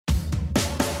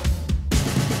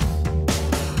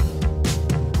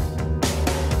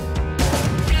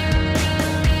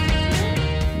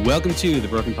Welcome to the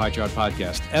Broken Pie Chart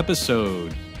Podcast,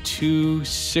 episode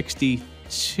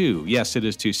 262. Yes, it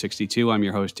is 262. I'm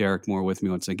your host, Derek Moore. With me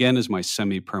once again is my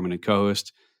semi-permanent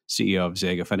co-host, CEO of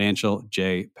Zega Financial,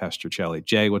 Jay Pastorcelli.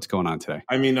 Jay, what's going on today?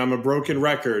 I mean, I'm a broken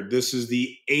record. This is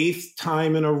the 8th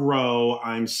time in a row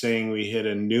I'm saying we hit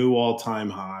a new all-time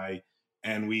high,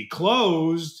 and we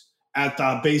closed at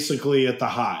basically at the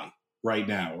high right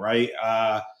now, right?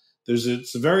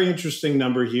 It's a very interesting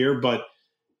number here, but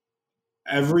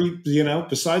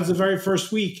besides the very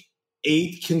first week,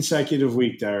 8 consecutive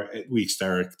weeks,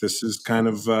 Derek. This is kind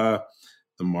of the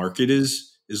market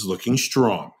is looking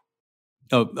strong.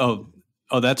 Oh,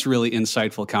 that's really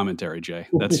insightful commentary, Jay.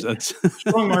 That's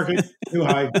strong market, new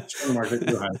high. Strong market,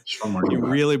 new high. Strong market. You're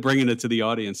really bringing it to the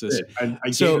audiences. I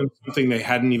gave them something they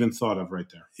hadn't even thought of right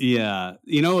there. Yeah,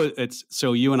 it's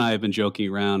so you and I have been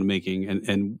joking around making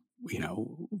and we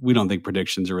don't think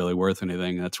predictions are really worth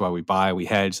anything. That's why we buy, we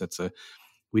hedge.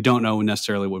 We don't know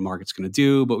necessarily what market's going to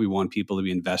do, but we want people to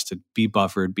be invested, be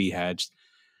buffered, be hedged.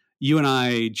 You and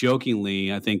I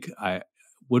jokingly, I think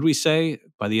would we say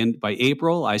by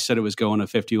April, I said it was going to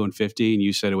 51.50 and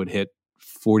you said it would hit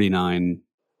 49.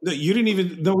 No, we didn't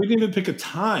even pick a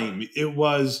time. It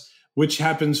was which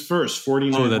happens first,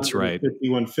 49. Oh, that's right.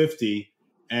 51.50.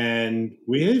 And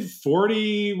we hit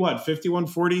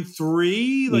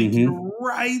 51.43. Like You're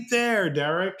right there,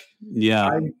 Derek.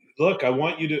 Yeah. Look, I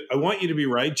want you to be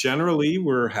right. Generally,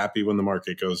 we're happy when the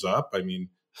market goes up. I mean,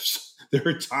 there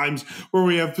are times where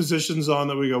we have positions on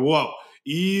that we go, whoa,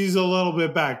 ease a little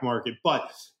bit back, market.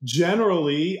 But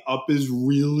generally, up is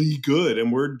really good,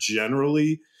 and we're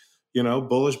generally,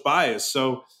 bullish bias.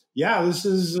 So yeah, this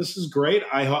is great.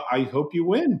 I hope you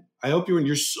win.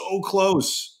 You're so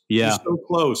close. Yeah, you're so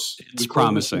close. It's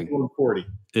promising.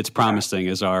 It's promising,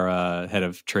 as our head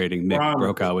of trading, Nick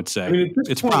Brokaw, would say. I mean,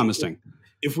 it's promising.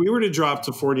 If we were to drop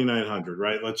to 4,900,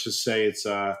 right? Let's just say it's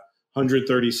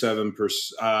 137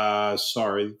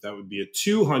 that would be a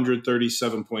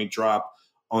 237 point drop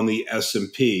on the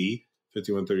S&P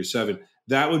 5137.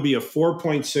 That would be a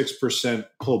 4.6%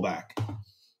 pullback.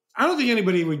 I don't think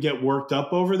anybody would get worked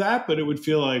up over that, but it would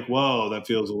feel like, whoa, that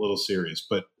feels a little serious.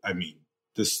 But I mean,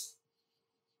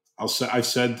 I've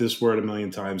said this word a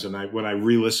million times, and when I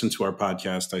re-listen to our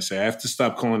podcast, I say I have to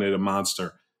stop calling it a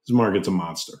monster. This market's a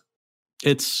monster.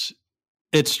 It's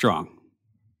strong.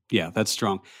 Yeah, that's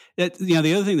strong.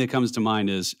 The other thing that comes to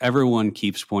mind is everyone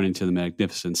keeps pointing to the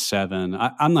Magnificent Seven.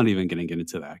 I'm not even going to get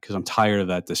into that because I'm tired of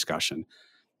that discussion.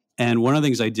 And one of the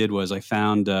things I did was I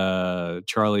found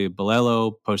Charlie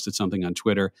Bolello posted something on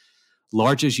Twitter,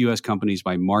 largest U.S. companies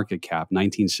by market cap,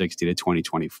 1960 to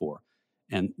 2024.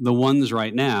 And the ones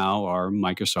right now are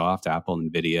Microsoft, Apple,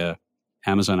 NVIDIA,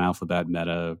 Amazon, Alphabet,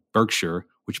 Meta, Berkshire,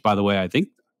 which, by the way, I think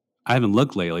I haven't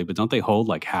looked lately, but don't they hold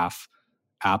like half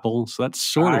Apple? So that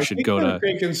sort of should go to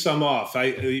taking some off.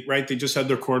 They just had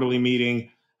their quarterly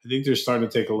meeting. I think they're starting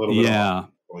to take a little bit off.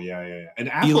 Well, yeah. And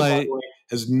Apple, by the way,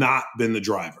 has not been the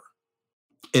driver.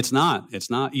 It's not.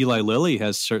 Eli Lilly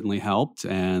has certainly helped,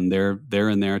 and they're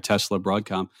in there. Tesla,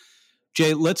 Broadcom.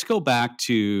 Jay, let's go back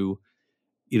to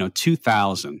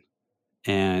 2000,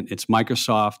 and it's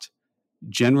Microsoft,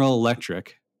 General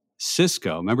Electric,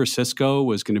 Cisco. Remember, Cisco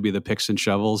was going to be the picks and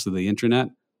shovels of the internet.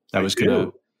 That was going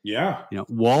to,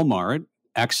 Walmart,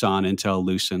 Exxon, Intel,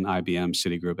 Lucent, IBM,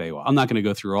 Citigroup, AOL. I'm not going to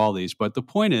go through all these, but the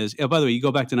point is, by the way, you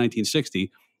go back to 1960,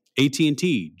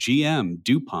 AT&T, GM,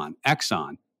 DuPont,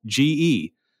 Exxon,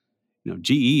 GE.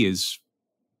 GE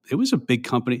it was a big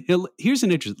company. Here's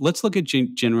an interest. Let's look at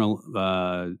GE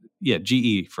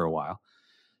for a while.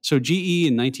 So GE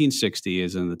in 1960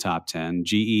 is in the top 10.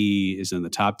 GE is in the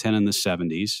top 10 in the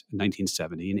 70s,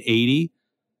 1970. In 80,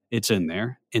 it's in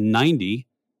there. In 90,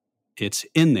 it's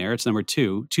in there. It's number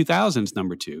 2. 2000 is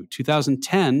number 2.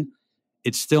 2010,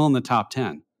 it's still in the top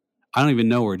 10. I don't even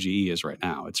know where GE is right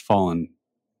now. It's fallen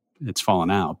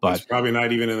out. But it's probably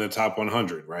not even in the top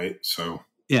 100, right? So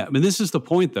yeah, I mean, this is the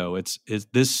point, though. It's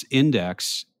this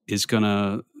index is going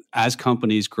to, as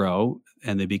companies grow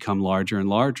and they become larger and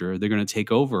larger, they're going to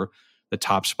take over the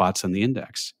top spots on the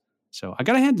index. So I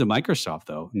got to hand to Microsoft,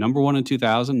 though. Number 1 in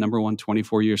 2000, number 1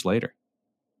 24 years later.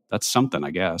 That's something, I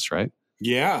guess, right?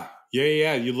 Yeah.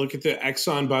 You look at the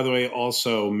Exxon, by the way,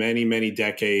 also many, many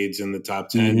decades in the top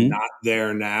 10. Not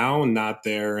there now, not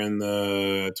there in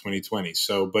the 2020.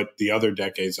 So, but the other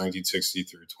decades, 1960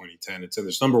 through 2010, it's in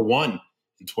this number 1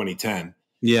 in 2010.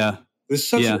 Yeah. This is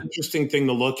such an interesting thing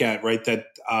to look at, right? That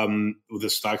the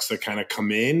stocks that kind of come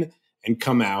in and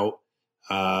come out,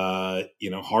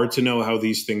 hard to know how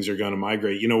these things are going to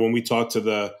migrate. When we talk to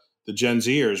the Gen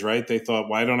Zers, right? They thought,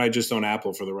 why don't I just own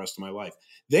Apple for the rest of my life?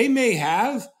 They may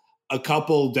have a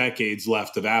couple decades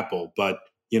left of Apple, but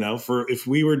For if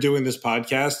we were doing this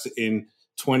podcast in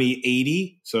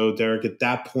 2080, so Derek, at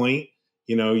that point,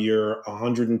 you're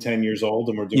 110 years old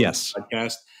and we're doing Yes. this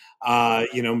podcast,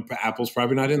 Apple's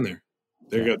probably not in there.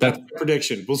 There you go. That's the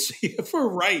prediction. We'll see if we're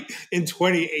right in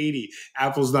 2080.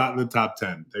 Apple's not in the top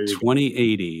 10. There you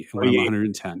 2080, and I'm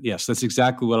 110. Yes, that's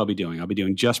exactly what I'll be doing. I'll be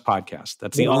doing just podcasts.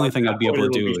 That's the only thing I'd be able to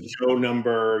do. Show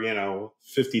number,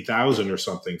 50,000 or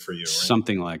something for you. Right?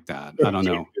 Something like that. I don't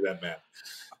know. That bad.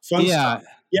 Fun stuff.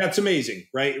 Yeah, it's amazing,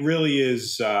 right? It really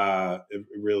is. It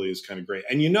really is kind of great.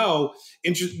 And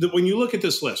when you look at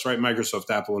this list, right? Microsoft,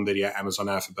 Apple, NVIDIA, Amazon,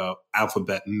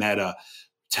 Alphabet, Meta,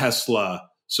 Tesla.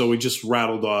 So we just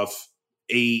rattled off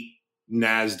 8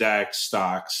 NASDAQ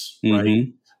stocks, right?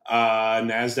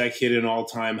 NASDAQ hit an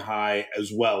all-time high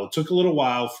as well. It took a little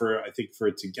while for it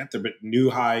to get there, but new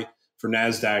high for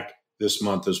NASDAQ this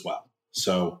month as well.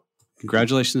 So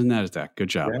congratulations, NASDAQ. Good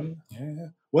job. Yeah.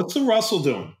 What's the Russell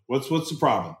doing? What's the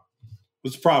problem?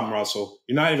 What's the problem, Russell?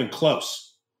 You're not even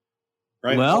close,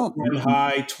 right? Well,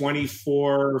 high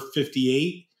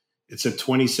 2458. It's at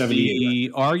 2078.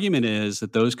 The argument is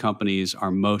that those companies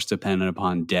are most dependent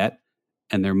upon debt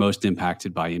and they're most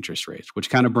impacted by interest rates, which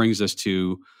kind of brings us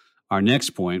to our next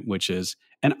point, which is,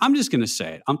 and I'm just going to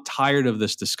say it, I'm tired of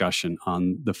this discussion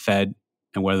on the Fed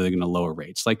and whether they're going to lower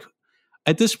rates. Like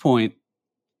at this point,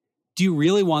 do you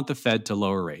really want the Fed to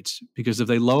lower rates? Because if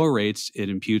they lower rates, it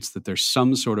imputes that there's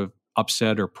some sort of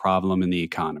upset or problem in the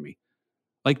economy.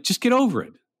 Like, just get over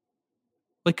it.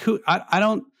 Like, I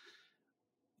don't.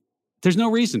 There's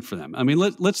no reason for them. I mean,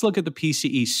 let's look at the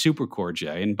PCE SuperCore,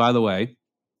 Jay. And by the way,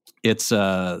 it's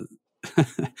what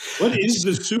is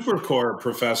the SuperCore,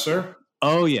 Professor?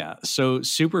 Oh yeah, so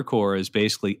SuperCore is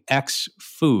basically X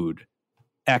food,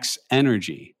 X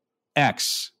energy,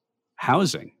 X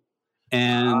housing.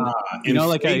 And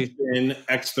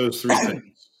X those 3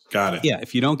 things. Got it. Yeah,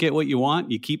 if you don't get what you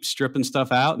want, you keep stripping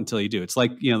stuff out until you do. It's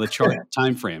like the chart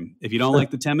time frame. If you don't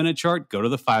like the 10-minute chart, go to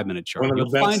the 5-minute chart. One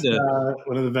of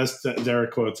the best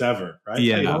Derek quotes ever. Right?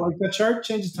 Yeah. Hey, you don't like that chart?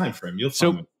 Change the time frame. You'll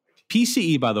find it.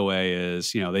 PCE, by the way,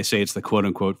 is they say it's the quote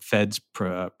unquote Fed's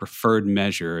preferred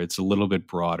measure. It's a little bit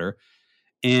broader,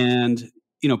 and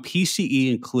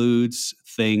PCE includes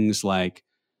things like.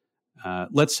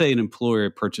 Let's say an employer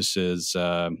purchases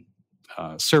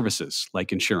services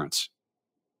like insurance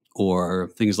or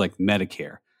things like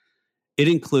Medicare. It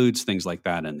includes things like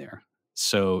that in there.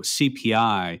 So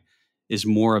CPI is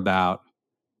more about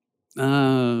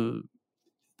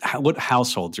what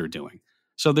households are doing.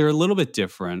 So they're a little bit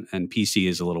different, and PC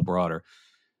is a little broader.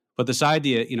 But this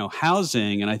idea,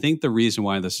 housing, and I think the reason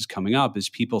why this is coming up is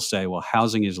people say, well,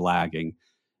 housing is lagging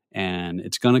and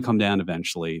it's going to come down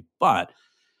eventually. But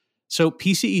so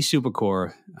PCE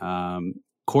SuperCore,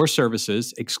 core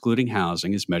services, excluding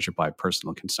housing, is measured by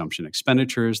personal consumption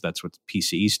expenditures. That's what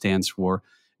PCE stands for.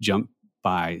 Jumped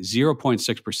by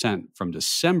 0.6% from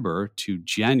December to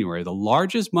January, the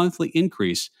largest monthly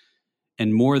increase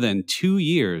in more than 2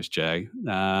 years, Jay.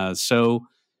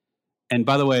 And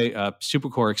by the way,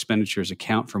 SuperCore expenditures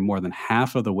account for more than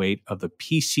half of the weight of the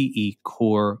PCE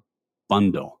core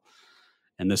bundle.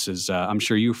 And this is, I'm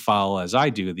sure you follow, as I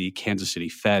do, the Kansas City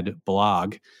Fed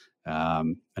blog. I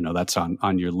know that's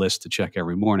on your list to check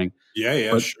every morning.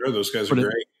 Yeah, sure. Those guys are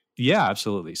great. Yeah,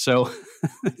 absolutely. So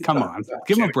come on,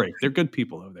 give them a break. They're good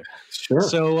people over there. Sure.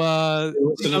 So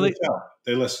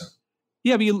they listen.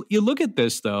 Yeah, but you look at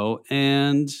this though,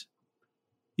 and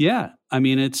yeah, I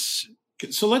mean it's.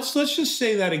 So let's just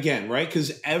say that again, right?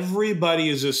 Because everybody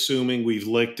is assuming we've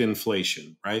licked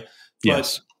inflation, right?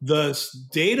 Yes. But the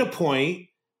data point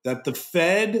that the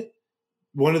Fed,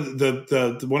 one of the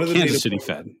Kansas City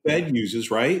Fed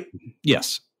uses, right?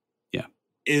 Yes. Yeah.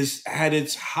 Had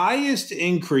its highest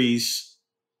increase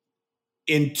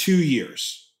in 2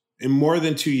 years, in more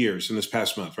than 2 years in this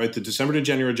past month, right? The December to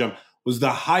January jump was the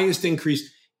highest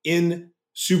increase in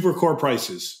SuperCore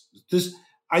prices.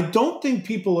 I don't think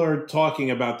people are talking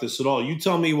about this at all. You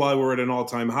tell me why we're at an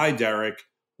all-time high, Derek,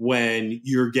 when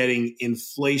you're getting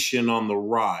inflation on the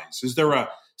rise. Is there a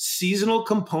seasonal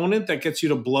component that gets you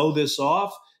to blow this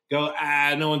off? Go,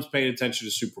 no one's paying attention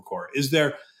to SuperCore. Is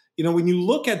there, when you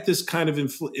look at this kind of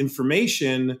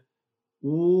information,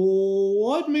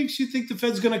 what makes you think the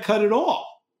Fed's going to cut it all?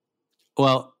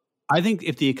 Well, I think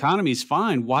if the economy is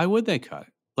fine, why would they cut?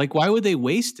 Like, why would they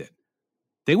waste it?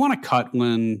 They want to cut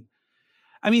when...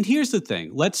 I mean, here's the thing.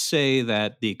 Let's say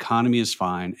that the economy is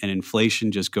fine and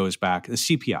inflation just goes back. The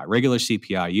CPI, regular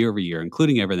CPI year over year,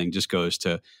 including everything, just goes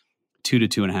to 2 to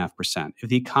 2.5%. If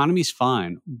the economy's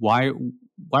fine, why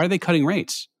are they cutting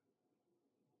rates?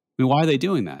 I mean, why are they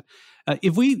doing that?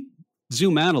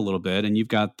 zoom out a little bit, and you've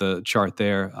got the chart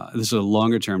there. This is a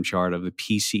longer term chart of the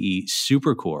PCE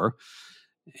SuperCore,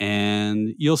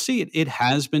 and you'll see it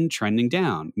has been trending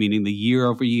down, meaning the year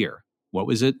over year. What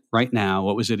was it right now?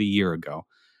 What was it a year ago?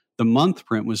 The month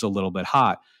print was a little bit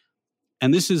hot.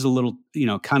 And this is a little,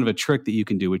 kind of a trick that you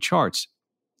can do with charts.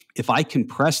 If I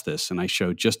compress this and I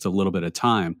show just a little bit of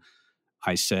time,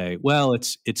 I say, well,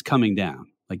 it's coming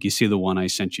down. Like you see the one I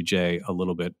sent you, Jay, a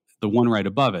little bit, the one right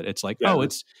above it. It's like,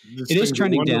 it is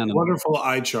trending down. Wonderful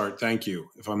eye chart. Thank you.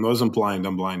 If I wasn't blind,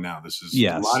 I'm blind now. This is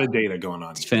a lot of data going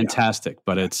on. It's fantastic,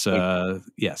 but it's,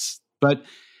 yes. But,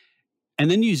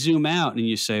 and then you zoom out and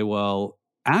you say, well,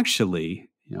 actually,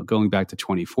 going back to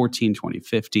 2014,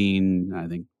 2015, I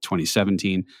think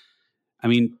 2017, I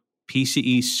mean,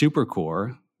 PCE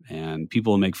SuperCore, and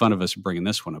people will make fun of us for bringing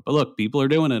this one up. But look, people are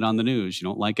doing it on the news. You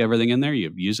don't like everything in there,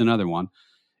 you use another one.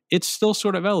 It's still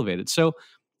sort of elevated. So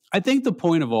I think the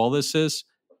point of all this is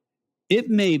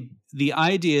the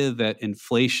idea that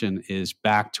inflation is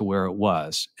back to where it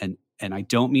was, and I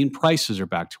don't mean prices are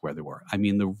back to where they were. I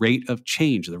mean the rate of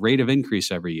change, the rate of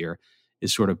increase every year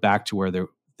is sort of back to where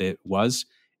it was.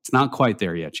 It's not quite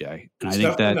there yet, Jay. And I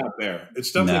think that's not there.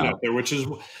 It's definitely not there, which is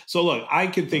so. Look, I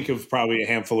could think of probably a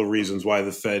handful of reasons why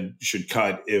the Fed should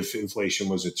cut if inflation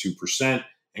was at 2%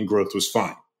 and growth was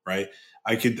fine, right?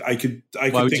 I could think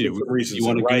of some reasons. You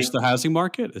want to goose the housing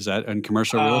market? Is that in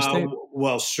commercial real estate?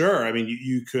 Well, sure. I mean,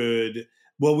 you could.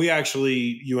 Well,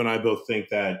 you and I both think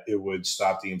that it would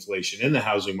stop the inflation in the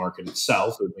housing market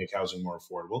itself. It would make housing more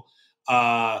affordable.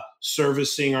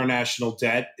 Servicing our national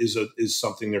debt is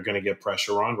something they're going to get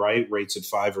pressure on, right? Rates at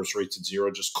 5 versus rates at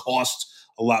 0 just cost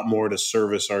a lot more to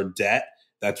service our debt.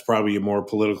 That's probably a more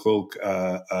political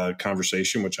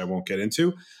conversation, which I won't get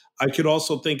into. I could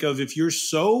also think of if you're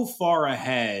so far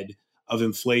ahead of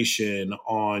inflation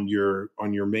on your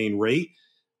main rate,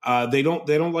 they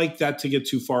don't like that to get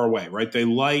too far away, right? They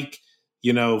like,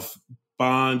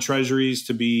 bond treasuries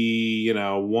to be,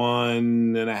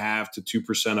 1.5% to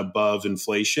 2% above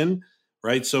inflation,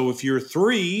 right? So if you're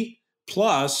 3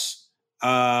 plus,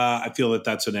 I feel that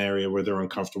that's an area where they're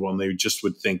uncomfortable and they just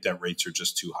would think that rates are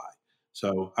just too high.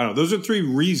 So I don't know. Those are 3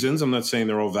 reasons. I'm not saying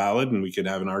they're all valid and we could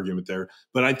have an argument there,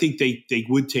 but I think they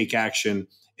would take action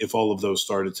if all of those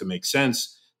started to make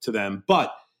sense to them.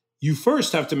 But you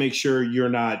first have to make sure you're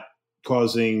not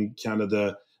causing kind of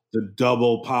the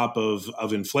double pop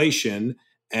of inflation.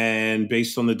 And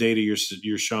based on the data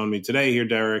you're showing me today here,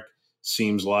 Derek,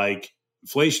 seems like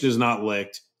inflation is not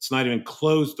licked. It's not even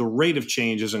close. The rate of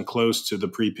change isn't close to the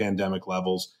pre-pandemic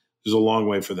levels. There's a long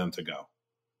way for them to go.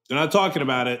 They're not talking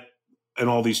about it in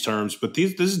all these terms, but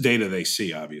this is data they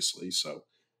see, obviously. So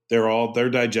they're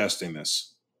digesting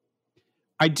this.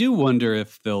 I do wonder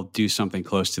if they'll do something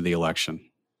close to the election.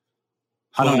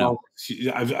 I don't know.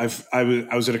 I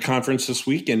was at a conference this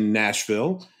week in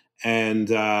Nashville and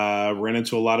ran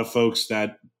into a lot of folks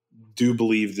that do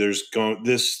believe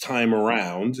this time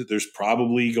around, there's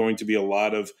probably going to be a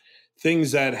lot of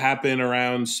things that happen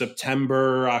around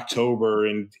September, October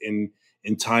in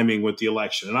timing with the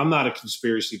election. And I'm not a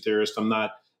conspiracy theorist. I'm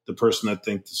not the person that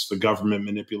thinks the government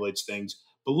manipulates things.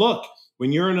 But look,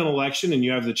 when you're in an election and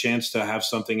you have the chance to have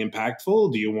something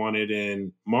impactful, do you want it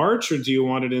in March or do you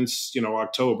want it in,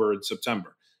 October and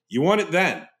September? You want it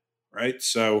then, right?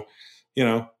 So,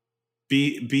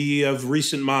 be of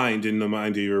recent mind in the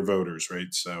mind of your voters,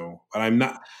 right? So, but I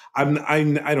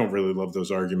don't really love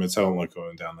those arguments. I don't like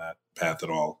going down that path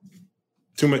at all.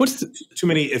 Too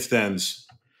many if-thens.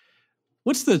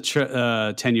 What's the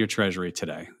 10-year Treasury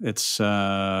today? It's,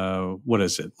 what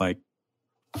is it, like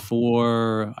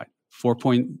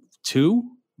 4.2,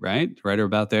 right? Right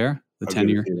about there, the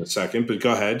 10-year. In a second, but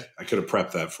go ahead. I could have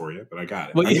prepped that for you, but I got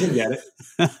it. Well, I didn't get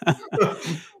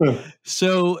it.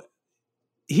 So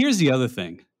here's the other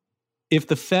thing. If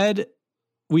the Fed,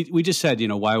 we just said,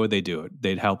 why would they do it?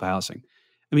 They'd help housing.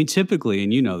 I mean, typically,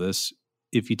 and you know this,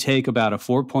 if you take about a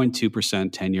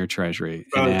 4.2% 10-year Treasury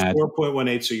and add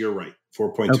 4.18, so you're right.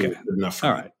 4.2 okay. is good enough for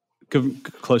all me. Right.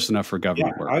 Close enough for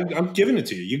government work. I'm giving it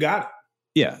to you. You got it.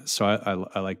 Yeah, so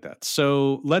I like that.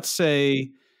 So let's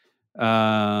say, here,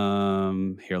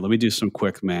 let me do some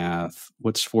quick math.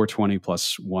 What's 420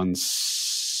 plus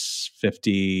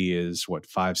 150 is what,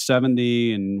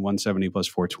 570, and 170 plus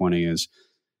 420 is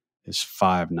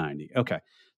 590. Okay.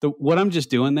 What I'm just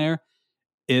doing there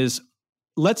is,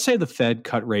 let's say the Fed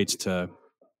cut rates to,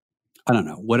 I don't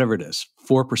know, whatever it is,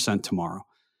 4% tomorrow.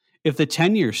 If the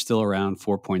 10-year is still around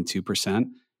 4.2%,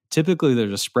 typically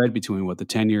there's a spread between what the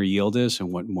 10-year yield is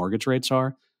and what mortgage rates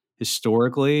are.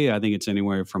 Historically, I think it's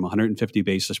anywhere from 150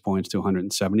 basis points to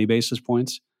 170 basis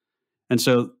points. And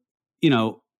so,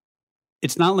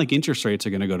 it's not like interest rates are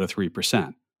going to go to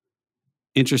 3%.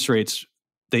 Interest rates,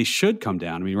 they should come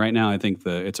down. I mean, right now, I think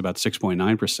it's about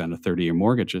 6.9% of 30-year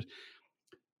mortgages.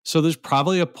 So there's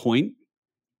probably a point,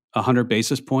 100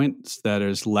 basis points that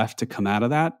is left to come out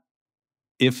of that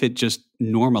if it just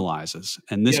normalizes.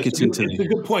 And this gets into it's a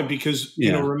good point because,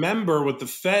 remember what the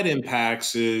Fed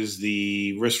impacts is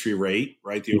the risk-free rate,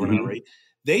 right? The overnight rate.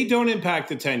 They don't impact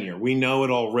the 10-year. We know it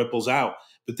all ripples out,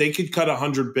 but they could cut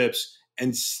 100 bips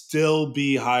and still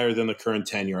be higher than the current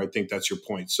 10-year. I think that's your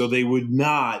point. So they would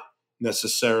not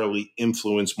necessarily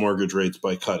influence mortgage rates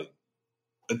by cutting.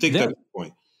 I think that's the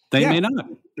point. They may not.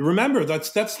 Remember,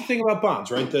 that's the thing about bonds,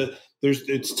 right?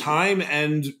 It's time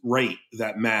and rate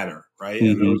that matter, right?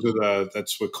 And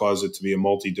that's what caused it to be a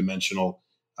multidimensional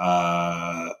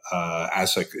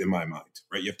asset in my mind,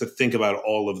 right? You have to think about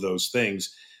all of those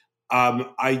things.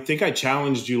 I think I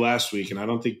challenged you last week, and I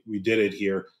don't think we did it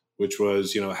here, which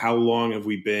was, how long have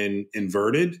we been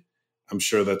inverted? I'm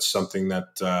sure that's something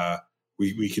that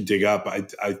we could dig up.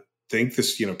 I think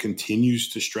this, continues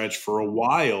to stretch for a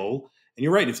while. And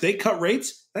you're right. If they cut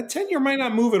rates, that 10-year might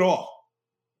not move at all.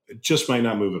 It just might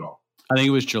not move at all. I think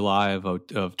it was July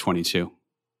of 22.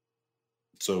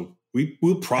 So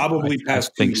we'll probably pass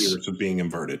 2 years of being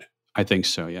inverted. I think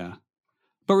so, yeah.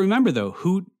 But remember, though,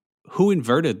 who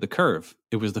inverted the curve?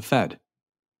 It was the Fed.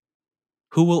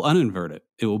 Who will uninvert it?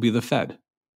 It will be the Fed.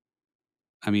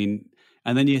 I mean,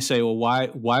 and then you say, well,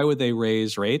 why would they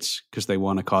raise rates? Because they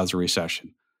want to cause a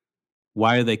recession.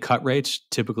 Why do they cut rates?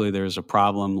 Typically, there's a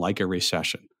problem like a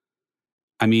recession.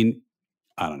 I mean,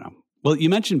 I don't know. Well, you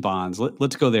mentioned bonds.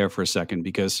 Let's go there for a second,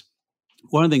 because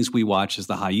one of the things we watch is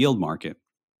the high yield market.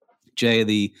 Jay,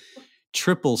 the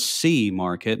CCC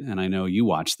market, and I know you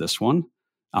watch this one.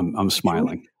 I'm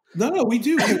smiling. No, we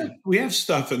do. We have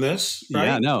stuff in this, right?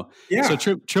 Yeah, no. Yeah. So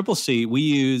CCC, we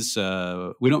use.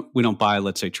 We don't buy,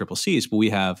 let's say, CCCs, but we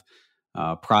have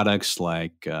products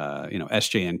like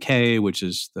SJNK, which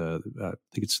is I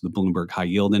think it's the Bloomberg High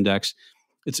Yield Index.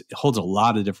 It holds a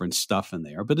lot of different stuff in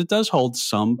there, but it does hold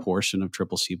some portion of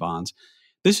CCC bonds.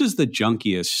 This is the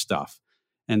junkiest stuff,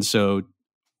 and so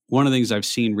one of the things I've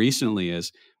seen recently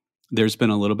is there's been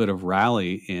a little bit of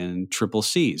rally in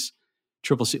CCCs.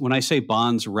 When I say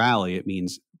bonds rally, it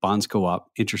means bonds go up,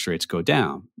 interest rates go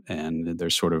down, and they're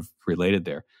sort of related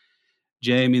there.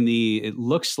 Jay, I mean, it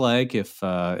looks like if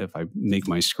I make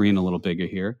my screen a little bigger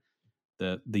here,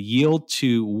 the yield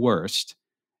to worst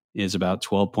is about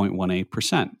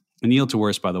 12.18%. And yield to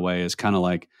worst, by the way, is kind of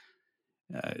like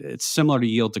it's similar to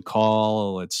yield to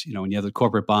call. It's when you have the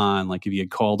corporate bond, like if you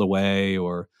had called away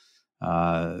or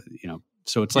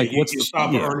so it's like you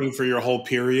stop earning for your whole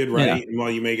period, right? Yeah. And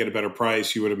while you may get a better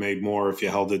price, you would have made more if you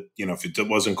held it, if it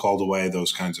wasn't called away,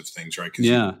 those kinds of things, right? Because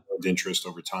you earned interest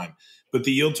over time. But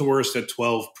the yield to worst at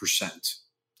 12%.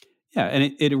 Yeah,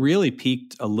 and it really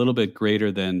peaked a little bit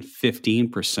greater than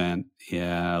 15%.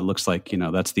 Yeah, it looks like,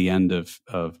 that's the end of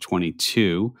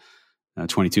 22.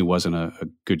 22 wasn't a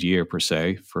good year per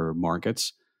se for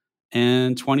markets.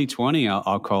 And 2020,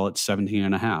 I'll call it 17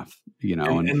 and a half.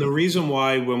 And the reason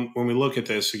why, when we look at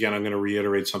this, again, I'm going to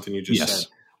reiterate something you just said.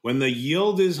 When the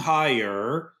yield is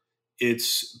higher,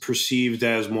 it's perceived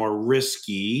as more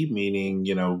risky, meaning,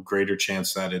 greater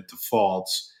chance that it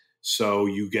defaults. So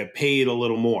you get paid a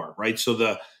little more, right? So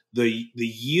the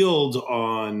yield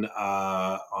on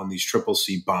these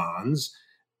CCC bonds,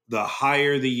 the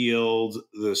higher the yield,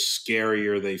 the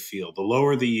scarier they feel. The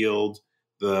lower the yield,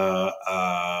 the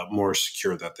more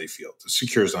secure that they feel.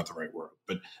 Secure is not the right word,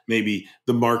 but maybe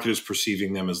the market is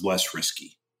perceiving them as less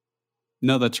risky.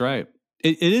 No, that's right.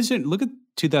 It isn't. Look at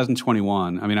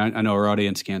 2021. I mean, I know our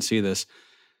audience can't see this.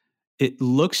 It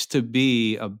looks to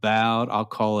be about, I'll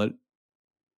call it,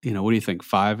 what do you think?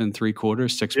 5 3/4,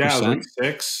 6%? Yeah, like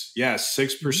 6. Yeah,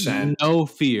 6%. No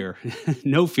fear.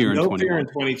 No fear in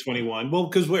 2021. Well,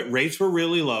 because rates were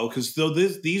really low, because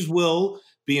these will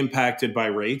be impacted by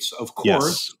rates, of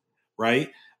course, right?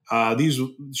 These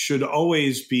should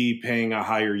always be paying a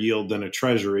higher yield than a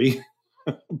treasury,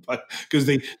 but because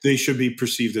they should be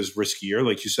perceived as riskier,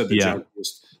 like you said, the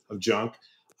junkiest of junk.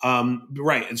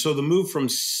 Right. And so the move from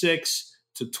 6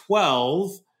 to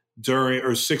 12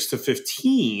 or 6 to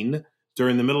 15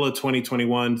 during the middle of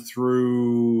 2021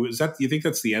 through, you think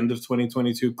that's the end of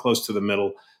 2022, close to the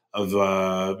middle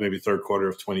of maybe third quarter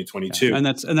of 2022. Yeah. And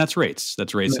that's rates.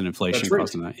 That's rates and inflation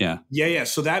causing that. Yeah. Yeah.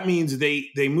 So that means they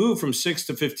moved from 6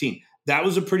 to 15. That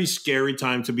was a pretty scary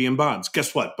time to be in bonds.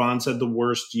 Guess what? Bonds had the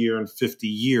worst year in 50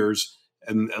 years,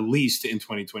 and at least in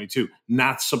 2022.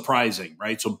 Not surprising,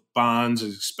 right? So bonds,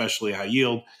 especially high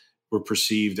yield, were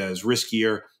perceived as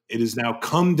riskier. It has now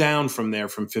come down from there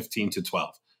from 15 to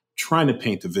 12. Trying to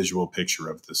paint the visual picture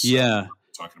of this. Yeah.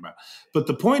 talking about. But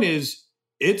the point is,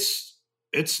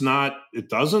 it's not. It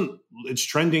doesn't. It's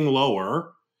trending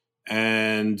lower,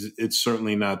 and it's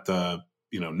certainly not the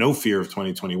no fear of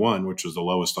 2021, which was the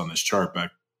lowest on this chart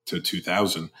back to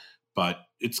 2000. But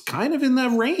it's kind of in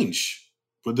that range,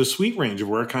 with the sweet range of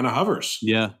where it kind of hovers.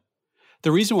 Yeah.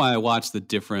 The reason why I watch the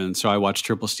different, so I watch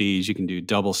triple C's, you can do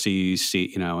double C's,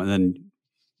 C, and then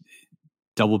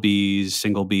double B's,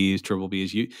 single B's, triple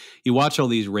B's. You watch all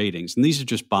these ratings, and these are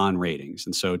just bond ratings.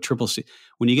 And so triple C,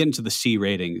 when you get into the C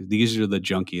rating, these are the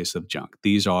junkiest of junk.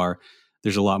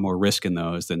 There's a lot more risk in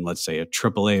those than, let's say, a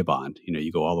triple A bond.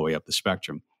 You go all the way up the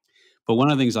spectrum. But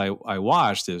one of the things I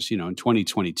watched is, in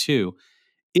 2022,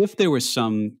 if there was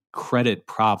some credit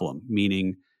problem,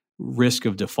 meaning risk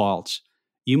of defaults,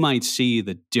 you might see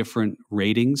the different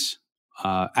ratings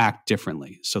act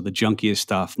differently. So the junkiest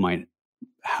stuff might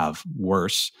have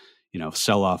worse,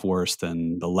 sell off worse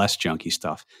than the less junky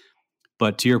stuff.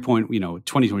 But to your point,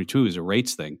 2022 is a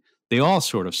rates thing. They all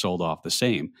sort of sold off the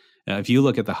same. If you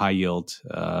look at the high yield,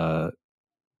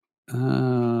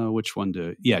 which one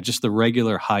just the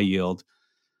regular high yield.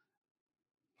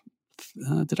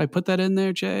 Did I put that in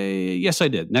there, Jay? Yes, I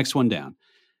did. Next one down.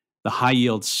 The high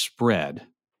yield spread.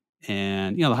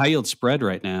 And, the high yield spread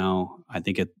right now, I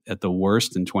think at the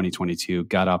worst in 2022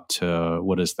 got up to,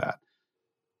 what is that?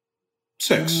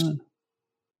 6.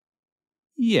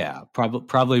 Yeah,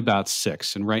 probably about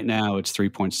 6. And right now it's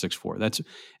 3.64.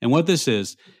 And what this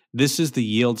is the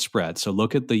yield spread. So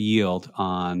look at the yield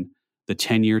on the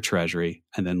 10-year treasury,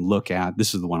 and then look at,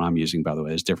 this is the one I'm using, by the way,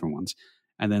 there's different ones.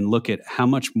 And then look at how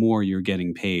much more you're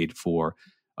getting paid for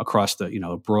across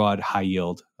the, broad high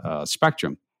yield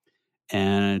spectrum.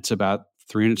 And it's about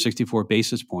 364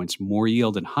 basis points more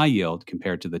yield in high yield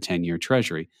compared to the 10-year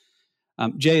treasury.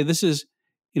 Jay, this is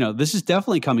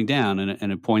definitely coming down,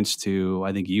 and it points to,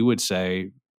 I think you would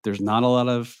say, there's not a lot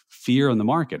of fear in the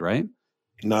market, right?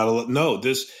 Not a lot. No,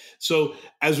 so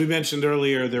as we mentioned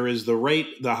earlier, there is the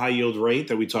high yield rate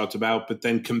that we talked about, but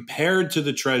then compared to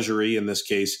the treasury in this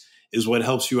case is what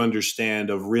helps you understand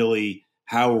of really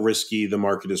how risky the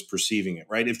market is perceiving it,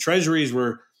 right? If treasuries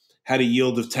had a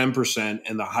yield of 10%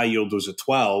 and the high yield was at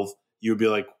 12, you would be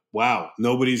like, wow,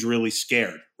 nobody's really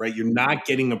scared, right? You're not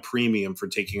getting a premium for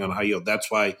taking on high yield.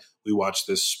 That's why we watch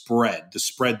this spread,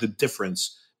 the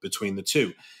difference between the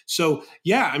two. So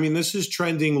yeah, I mean, this is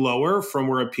trending lower from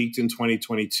where it peaked in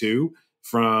 2022,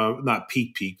 from not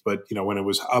peak, but when it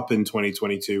was up in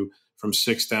 2022 from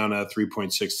 6 down to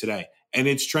 3.6 today. And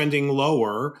it's trending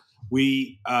lower.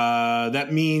 That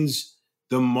means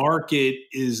the market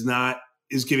is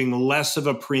giving less of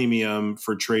a premium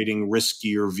for trading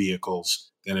riskier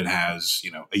vehicles than it has,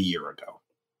 a year ago.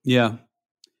 Yeah.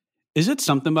 Is it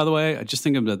something, by the way? I just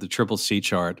think about the triple C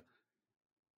chart.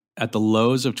 At the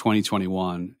lows of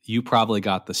 2021, you probably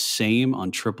got the same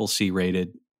on triple C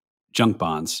rated junk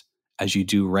bonds as you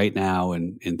do right now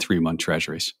in 3-month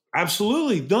treasuries.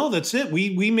 Absolutely. No, that's it.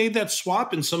 We made that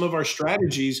swap in some of our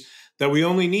strategies that we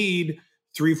only need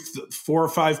 3, 4, or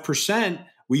 5%.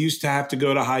 We used to have to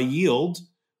go to high yield,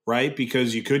 right?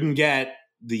 Because you couldn't get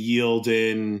the yield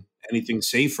in anything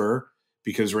safer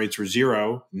because rates were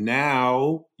 0.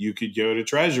 Now you could go to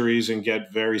treasuries and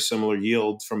get very similar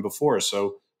yield from before.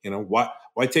 So,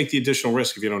 why take the additional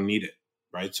risk if you don't need it,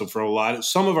 right? So for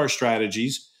some of our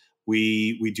strategies,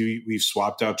 we've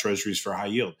swapped out treasuries for high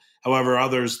yield. However,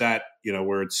 others that,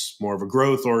 where it's more of a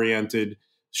growth oriented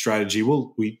strategy,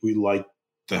 we like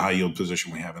the high yield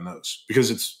position we have in those because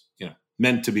it's,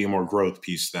 meant to be a more growth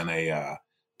piece than a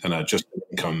just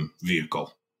income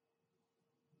vehicle.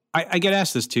 I get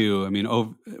asked this too. I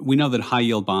mean, we know that high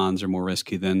yield bonds are more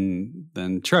risky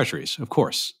than treasuries. Of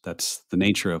course, that's the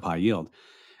nature of high yield.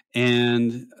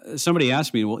 And somebody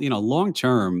asked me, well, long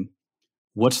term,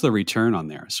 what's the return on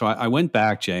there? So I went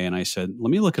back, Jay, and I said, let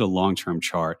me look at a long term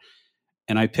chart.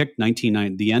 And I picked the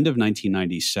end of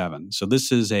 1997. So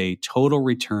this is a total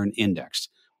return index.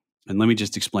 And let me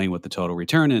just explain what the total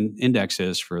return index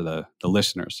is for the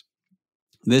listeners.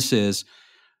 This is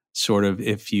sort of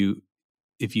if you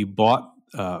bought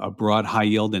a broad high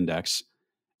yield index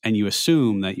and you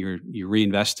assume that you're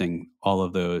reinvesting all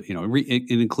of the,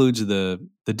 it includes the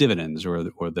dividends or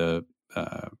the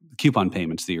coupon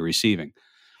payments that you're receiving.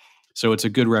 So it's a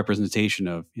good representation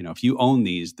of, if you own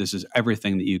these, this is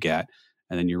everything that you get,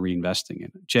 and then you're reinvesting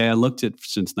it. Jay, I looked at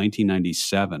since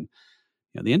 1997.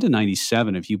 The end of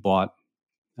 97, if you bought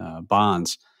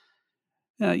bonds,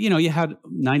 you had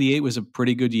 98 was a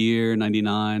pretty good year,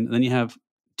 99. And then you have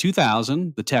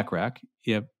 2000, the tech wreck.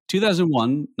 You have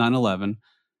 2001, 9/11.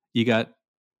 You got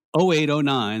 08,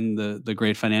 09, the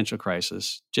great financial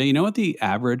crisis. Jay, you know what the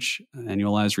average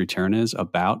annualized return is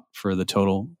about for the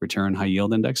total return high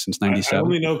yield index since I 97?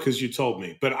 only know because you told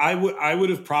me, but I would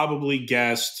have probably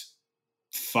guessed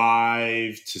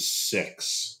 5 to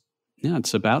 6. Yeah,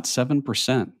 it's about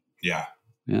 7%. Yeah.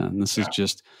 Yeah, and this is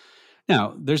just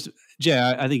now. There's Jay.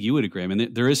 I think you would agree. I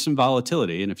mean, there is some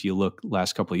volatility, and if you look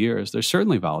last couple of years, there's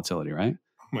certainly volatility, right?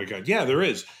 Oh my God. Yeah, there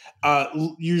is.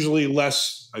 Usually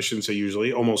less, I shouldn't say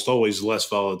usually, almost always less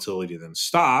volatility than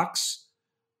stocks,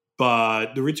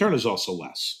 but the return is also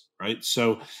less, right?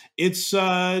 So it's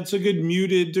a good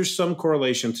muted. There's some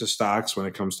correlation to stocks when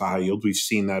it comes to high yield. We've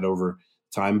seen that over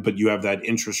time, but you have that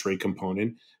interest rate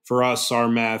component. For us, our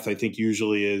math, I think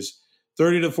usually is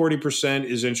 30 to 40%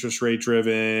 is interest rate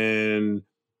driven,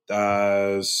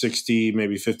 60,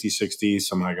 maybe 50, 60.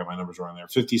 Somehow I got my numbers wrong there.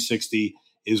 50, 60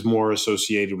 is more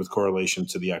associated with correlation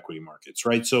to the equity markets,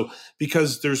 right? So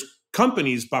because there's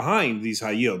companies behind these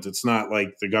high yields, it's not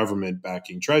like the government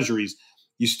backing treasuries.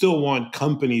 You still want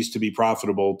companies to be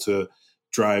profitable to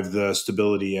drive the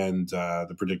stability and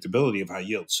the predictability of high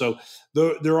yield. So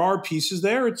there are pieces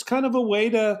there. It's kind of a way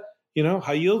to,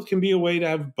 high yield can be a way to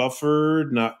have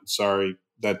buffered,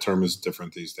 that term is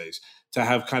different these days, to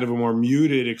have kind of a more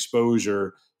muted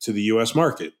exposure to the U.S.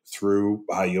 market through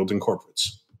high yield and corporates.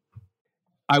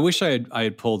 I wish I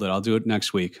had pulled it. I'll do it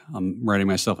next week. I'm writing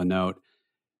myself a note.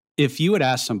 If you would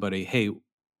ask somebody, hey,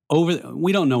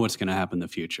 we don't know what's going to happen in the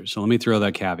future. So let me throw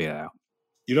that caveat out.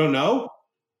 You don't know?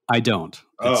 I don't.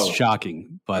 It's Oh,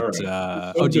 shocking. But,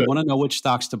 right. do you want to know which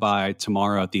stocks to buy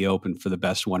tomorrow at the open for the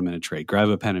best 1 minute trade? Grab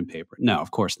a pen and paper. No,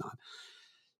 of course not.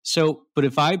 So, but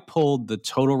if I pulled the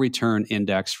total return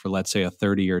index for, let's say, a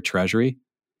 30-year treasury,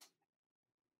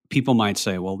 people might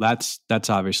say, well, that's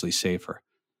obviously safer.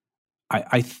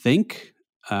 I think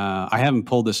I haven't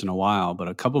pulled this in a while, but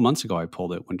a couple months ago I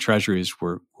pulled it when treasuries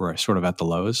were sort of at the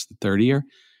lows, the 30-year.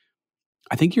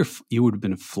 I think you would have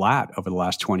been flat over the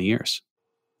last 20 years.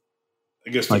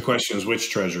 I guess the question is which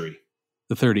treasury?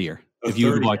 The 30-year. If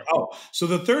you so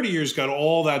the 30 years got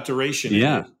all that duration in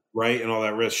it, right? And all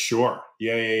that risk. Sure.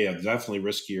 Yeah. Definitely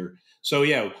riskier. So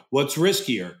what's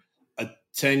riskier? A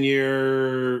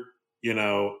 10-year,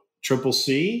 triple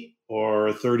C or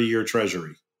a 30-year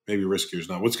treasury? Maybe riskier is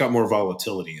not. What's got more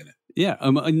volatility in it? Yeah.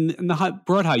 And the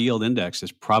broad high yield index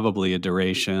is probably a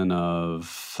duration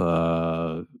of,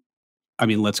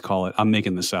 let's call it, I'm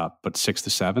making this up, but 6 to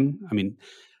 7. I mean,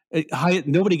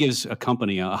 nobody gives a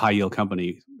company, a high yield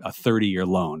company, a 30-year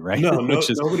loan, right?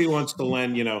 Nobody wants to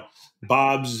lend,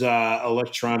 Bob's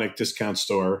electronic discount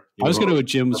store. I was going to do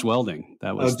Jim's Welding.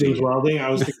 That was Jim's Welding. I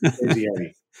was thinking Crazy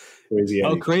Eddie. Crazy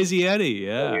Eddie. Oh, Crazy Eddie.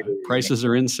 Yeah. Prices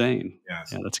are insane.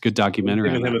 Yes. Yeah, that's a good documentary.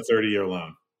 Giving him a 30-year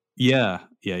loan. Yeah.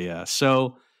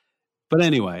 So, but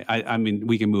anyway, I mean,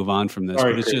 we can move on from this,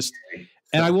 but it's just,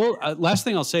 and I will, last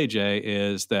thing I'll say, Jay,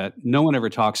 is that no one ever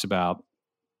talks about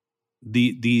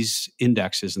these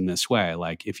indexes in this way.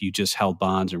 Like if you just held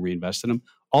bonds and reinvested them,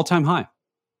 all-time high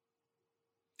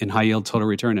in high yield total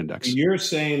return index. You're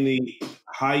saying the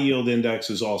high yield index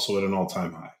is also at an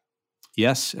all-time high.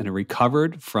 Yes, and it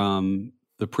recovered from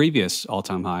the previous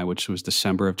all-time high, which was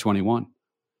December of 21.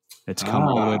 It's come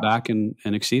all the way back and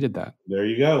exceeded that. There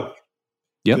you go.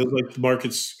 Yep. Feels like the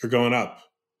markets are going up.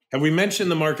 Have we mentioned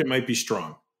the market might be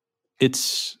strong?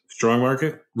 It's strong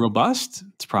market? Robust?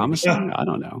 It's promising? I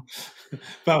don't know.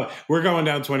 But we're going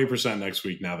down 20% next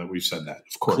week now that we've said that,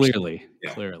 of course. Clearly.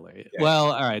 Yeah.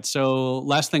 Well, all right. So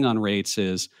last thing on rates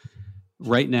is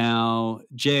right now,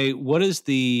 Jay, what is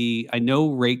I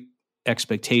know rate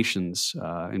expectations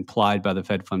implied by the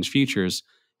Fed funds futures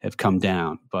have come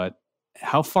down, but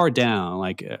how far down?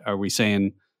 Like, are we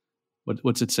saying,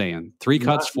 what's it saying? 3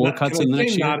 cuts, 4 cuts in the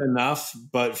next year? Not enough,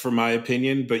 but for my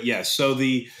opinion, but yes. So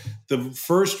the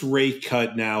first rate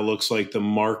cut now looks like the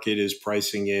market is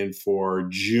pricing in for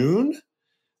June.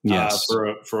 Yes.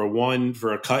 For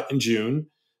a cut in June.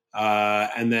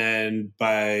 And then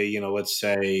by, let's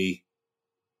say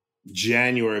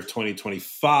January of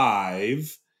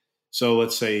 2025. So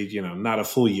let's say, not a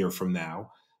full year from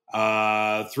now,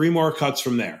 3 more cuts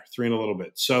from there, 3 and a little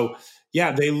bit. So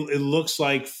yeah, it looks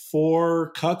like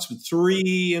 4 cuts,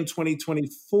 3 in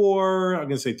 2024. I'm going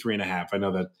to say 3.5. I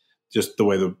know that just the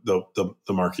way the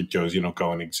market goes, you don't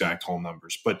go in exact whole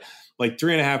numbers, but like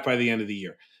 3.5 by the end of the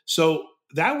year. So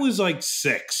that was like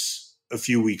 6 a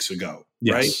few weeks ago,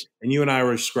 yes. Right? And you and I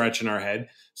were scratching our head.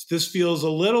 So this feels a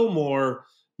little more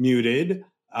muted.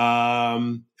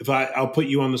 I'll put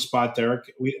you on the spot,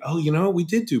 Derek. We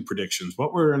did do predictions.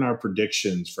 What were in our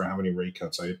predictions for how many rate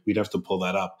cuts? We'd have to pull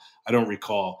that up. I don't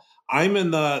recall. I'm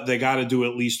in they got to do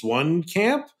at least one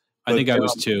camp. I think I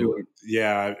was 2.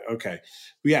 Yeah. Okay.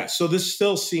 Yeah. So this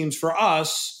still seems for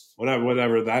us,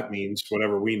 whatever that means,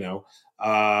 whatever we know,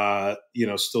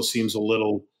 still seems a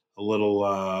little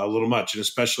much, and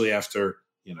especially after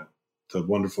the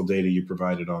wonderful data you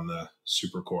provided on the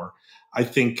SuperCore. I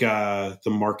think the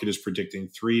market is predicting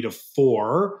 3 to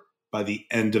 4 by the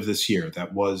end of this year.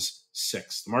 That was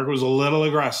 6. The market was a little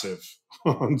aggressive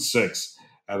on 6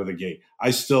 out of the gate.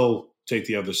 I still take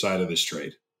the other side of this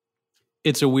trade.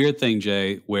 It's a weird thing,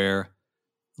 Jay, where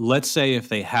let's say if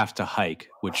they have to hike,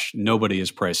 which nobody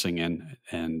is pricing in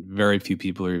and very few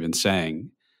people are even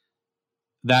saying,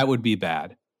 that would be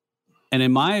bad. And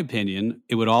in my opinion,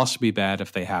 it would also be bad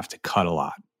if they have to cut a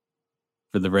lot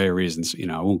for the very reasons,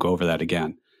 I won't go over that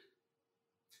again.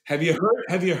 Have you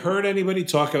heard anybody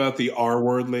talk about the R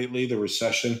word lately, the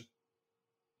recession?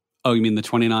 Oh, you mean the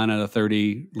 29 out of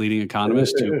 30 leading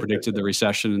economists who predicted the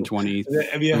recession in 2023?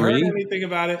 Have you heard anything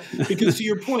about it? Because to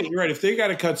your point, you're right. If they got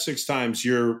to cut 6 times,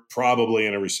 you're probably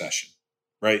in a recession,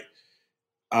 right?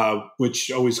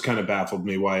 Which always kind of baffled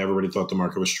me why everybody thought the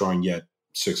market was strong, yet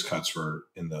 6 cuts were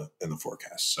in the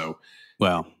forecast. So,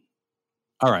 well,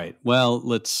 all right. Well,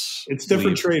 it's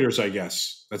different traders, I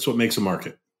guess. That's what makes a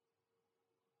market.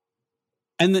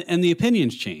 And the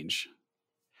opinions change.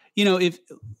 If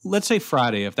let's say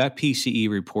Friday, if that PCE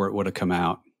report would have come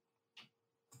out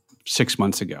 6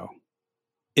 months ago,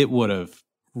 it would have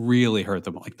really hurt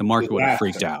them. Like the market would have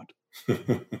freaked out.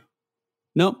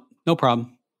 Nope, no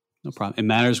problem. No problem. It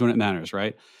matters when it matters,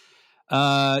 right?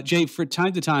 Jay, for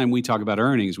time to time, we talk about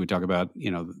earnings. We talk about,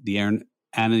 the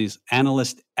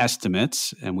analyst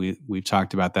estimates, and we've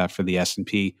talked about that for the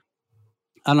S&P.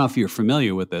 I don't know if you're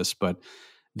familiar with this, but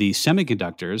the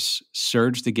semiconductors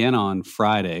surged again on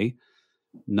Friday,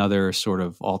 another sort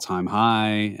of all-time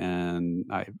high, and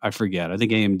I forget. I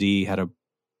think AMD had a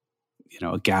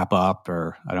gap up,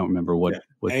 or I don't remember what.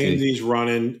 AMD's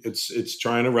running. It's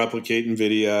trying to replicate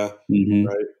NVIDIA,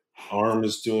 right? ARM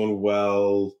is doing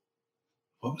well.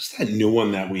 What was that new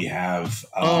one that we have?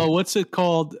 What's it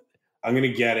called? I'm going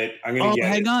to get it. Hang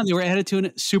on. They were added to a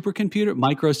supercomputer,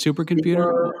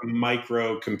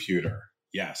 microcomputer.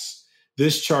 Yes.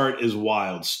 This chart is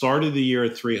wild. Started the year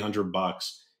at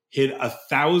 $300, hit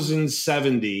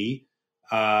 1,070.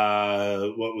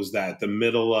 What was that? The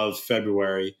middle of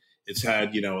February. It's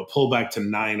had, a pullback to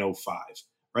 905,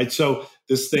 right? So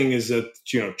this thing is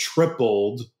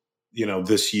tripled,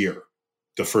 this year,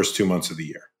 the first 2 months of the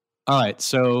year. All right.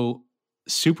 So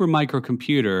super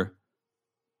microcomputer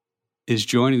is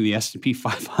joining the S&P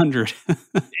 500.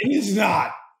 It is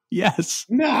not. Yes.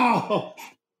 No.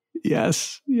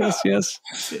 Yes. It is.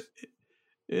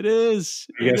 It is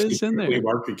in there.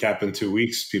 Market cap in 2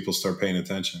 weeks, people start paying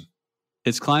attention.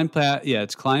 It's climbed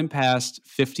past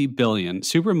 50 billion.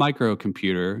 Super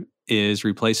microcomputer is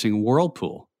replacing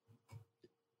Whirlpool.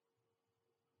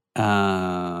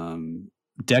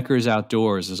 Deckers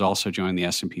Outdoors has also joined the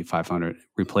S&P 500,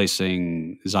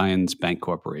 replacing Zions Bank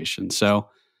Corporation. So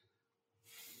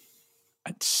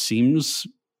it seems,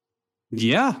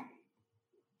 yeah.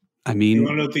 I mean, you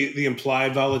want to know what the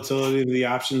implied volatility of the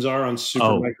options are on super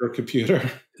microcomputer?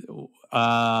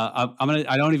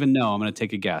 I don't even know. I'm gonna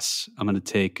take a guess. I'm gonna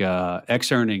take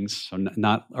X earnings, so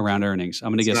not around earnings.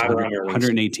 I'm gonna guess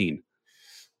 118.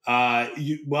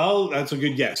 Well, that's a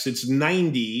good guess. It's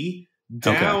 90,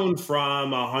 down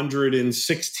from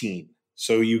 116.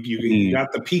 So you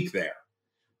got the peak there.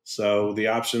 So the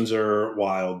options are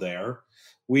wild there.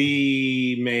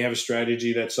 We may have a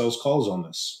strategy that sells calls on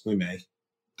this. We may.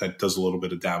 That does a little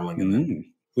bit of dabbling in that.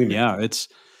 We may. Yeah, it's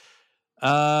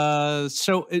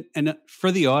and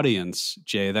for the audience,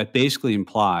 Jay, that basically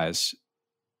implies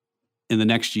in the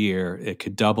next year it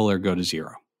could double or go to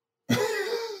zero.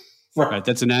 Right.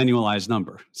 That's an annualized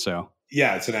number. So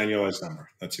yeah, it's an annualized number.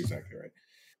 That's exactly right.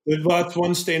 Well, that's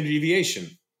one standard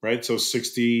deviation, right? So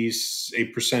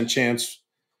 68% chance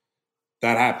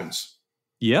that happens.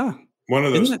 Yeah, one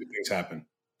of those two things happen.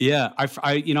 Yeah, I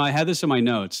had this in my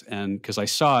notes, and because I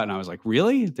saw it, and I was like,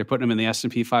 really? They're putting them in the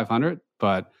S&P 500?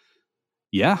 But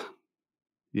yeah.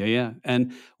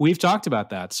 And we've talked about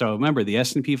that. So remember, the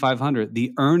S&P 500,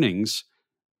 the earnings,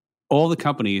 all the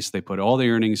companies, they put all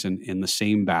the earnings in the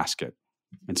same basket.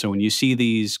 And so when you see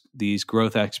these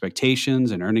growth expectations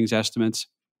and earnings estimates,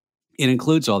 it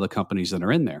includes all the companies that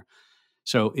are in there.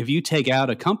 So if you take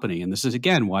out a company, and this is,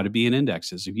 again, why to be in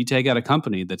indexes, if you take out a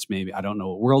company that's maybe, I don't know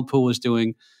what Whirlpool is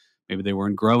doing, maybe they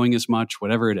weren't growing as much,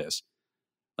 whatever it is,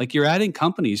 like you're adding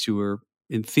companies who are,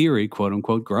 in theory, quote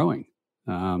unquote, growing.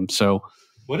 So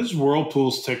what is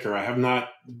Whirlpool's ticker? I have not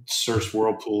searched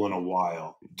Whirlpool in a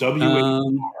while.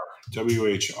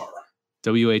 WHR.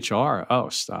 WHR. Oh,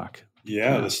 stock.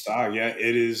 Yeah, the stock. Yeah,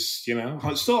 it is,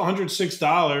 it's still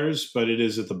 $106, but it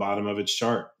is at the bottom of its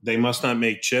chart. They must not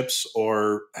make chips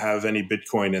or have any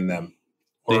Bitcoin in them.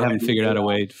 They Or haven't figured out a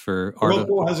way for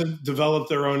Whirlpool hasn't developed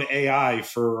their own AI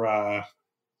for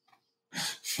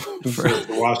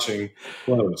washing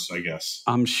clothes, I guess.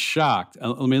 I'm shocked.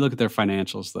 Let me look at their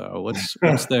financials though. What's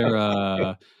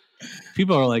their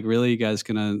people are like, really, you guys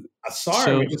gonna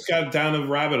sorry, we just got down a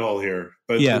rabbit hole here.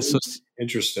 But yeah, so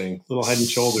interesting. Little head and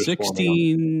shoulders.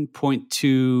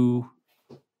 16.2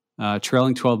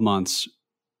 trailing 12 months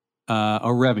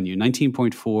or revenue,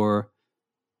 19.4.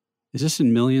 Is this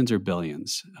in millions or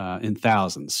billions? In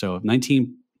thousands. So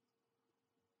 19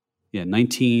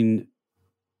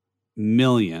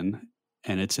 million,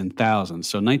 and it's in thousands.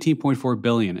 So 19.4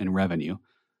 billion in revenue.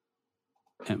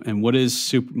 And what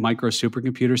is Micro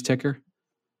Supercomputers ticker?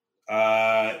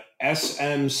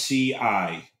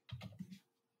 SMCI.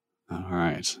 All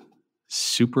right.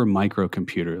 Super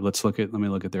microcomputer. Let me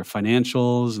look at their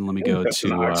financials, and let me go that's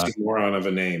to an oxymoron of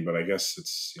a name, but I guess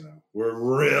it's, we're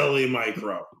really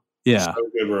micro. Yeah. So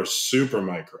good, we're super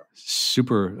micro.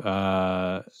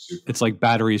 Super. It's like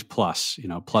batteries plus,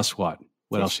 plus what?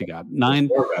 What else you got?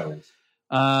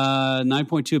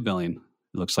 9.2 billion.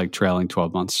 It looks like trailing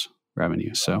 12 months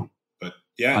revenue. So, but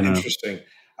yeah, interesting.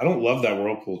 I don't love that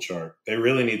Whirlpool chart. They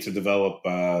really need to develop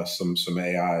some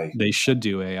AI. They should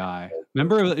do AI.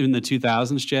 Remember in the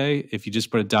 2000s, Jay, if you just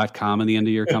put a .com in the end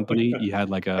of your company, you had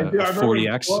like a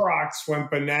 40x. Clorox went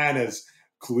bananas.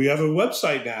 We have a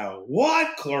website now.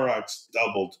 What? Clorox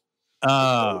doubled.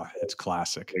 It's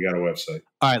classic. They got a website.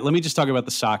 All right, let me just talk about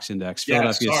the SOX index. We got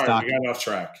off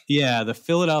track. Yeah, the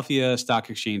Philadelphia Stock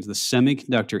Exchange, the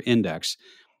Semiconductor Index.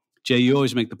 Jay, you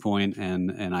always make the point,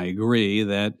 and I agree,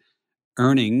 that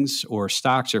earnings or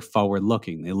stocks are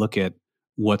forward-looking. They look at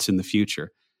what's in the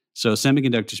future. So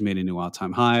semiconductors made a new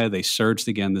all-time high. They surged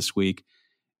again this week.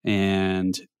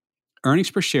 And earnings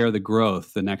per share, the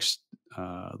growth,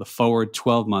 the forward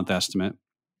 12-month estimate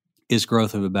is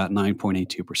growth of about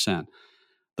 9.82%.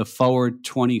 The forward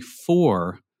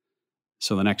 24,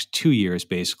 so the next 2 years,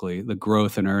 basically, the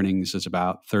growth in earnings is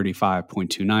about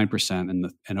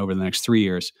 35.29%, and over the next 3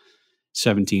 years,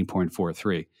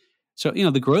 17.43%. So,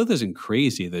 the growth isn't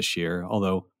crazy this year,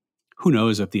 although who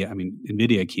knows if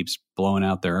NVIDIA keeps blowing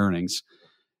out their earnings.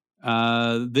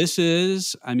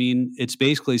 It's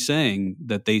basically saying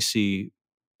that they see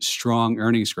strong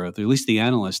earnings growth, or at least the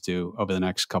analysts do, over the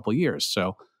next couple of years.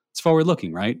 So it's forward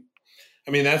looking, right?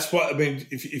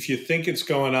 If you think it's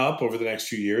going up over the next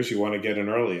few years, you want to get in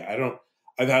early.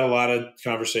 I've had a lot of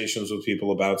conversations with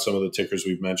people about some of the tickers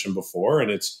we've mentioned before,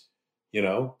 and it's,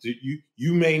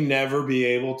 you may never be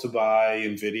able to buy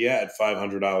NVIDIA at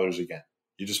 $500 again.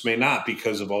 You just may not,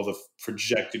 because of all the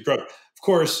projected growth. Of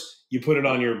course, you put it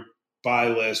on your buy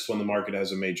list when the market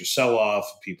has a major sell-off.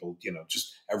 People,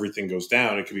 just everything goes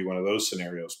down. It could be one of those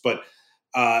scenarios. But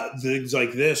things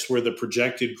like this, where the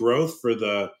projected growth for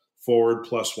the forward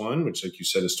 +1, which, like you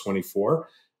said, is 24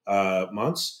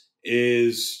 months,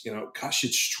 is,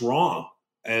 it's strong.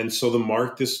 And so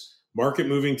this market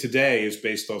moving today is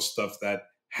based off stuff that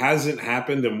hasn't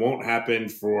happened and won't happen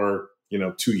for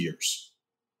 2 years.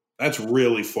 That's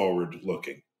really forward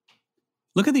looking.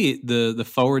 Look at the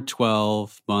forward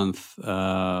 12-month.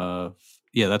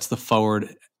 That's the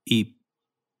forward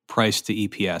price to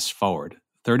EPS forward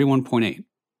 31.8.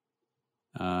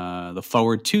 The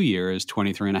forward 2 year is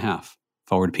 23.5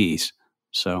 forward P's.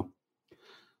 So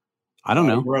I don't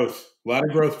know. A lot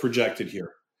of growth projected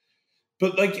here.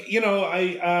 But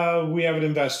we have an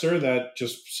investor that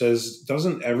just says,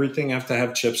 doesn't everything have to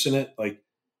have chips in it? Like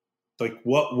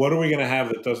what are we going to have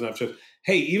that doesn't have chips?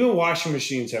 Hey, even washing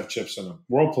machines have chips in them.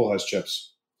 Whirlpool has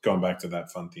chips. Going back to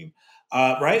that fun theme,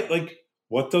 right? Like,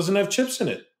 what doesn't have chips in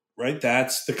it, right?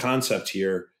 That's the concept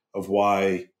here of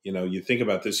why, you think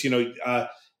about this.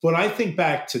 When I think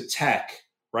back to tech,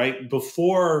 right,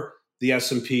 before the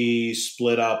S&P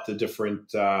split up the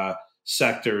different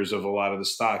sectors of a lot of the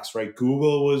stocks, right?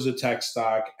 Google was a tech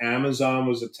stock. Amazon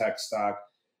was a tech stock.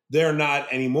 They're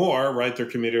not anymore, right? They're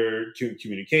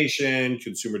communication,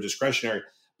 consumer discretionary.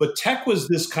 But tech was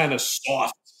this kind of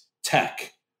soft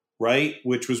tech, right?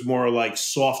 Which was more like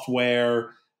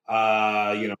software,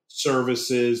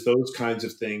 services, those kinds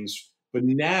of things. But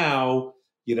now,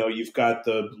 you've got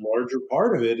the larger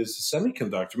part of it is the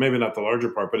semiconductor. Maybe not the larger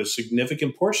part, but a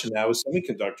significant portion now is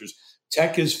semiconductors.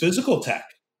 Tech is physical tech.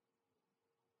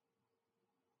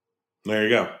 There you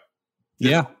go.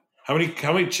 Yeah. How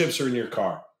many chips are in your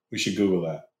car? We should Google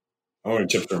that. How many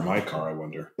chips are in my car, I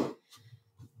wonder?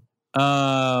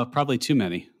 Probably too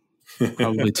many.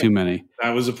 Probably too many.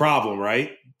 That was a problem,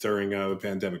 right? During the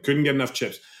pandemic. Couldn't get enough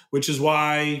chips. which is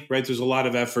why, right, there's a lot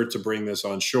of effort to bring this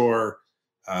onshore,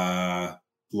 a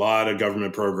lot of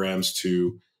government programs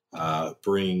to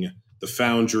bring the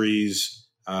foundries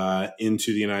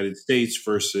into the United States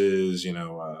versus,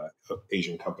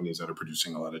 Asian companies that are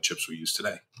producing a lot of chips we use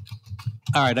today.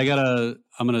 All right, I'm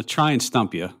going to try and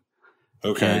stump you.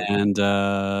 Okay.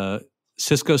 And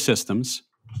Cisco Systems,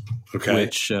 Okay.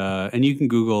 which, and you can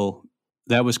Google,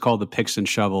 that was called the picks and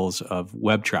shovels of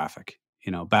web traffic,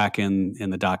 back in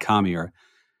the .com era.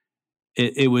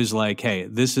 It was like, hey,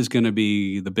 this is going to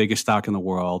be the biggest stock in the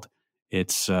world.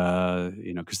 It's,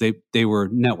 because they were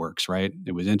networks, right?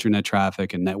 It was internet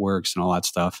traffic and networks and all that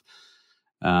stuff.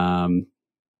 Have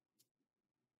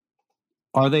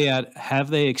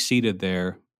they exceeded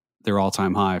their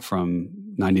all-time high from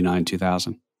 99,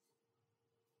 2000?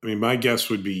 I mean, my guess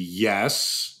would be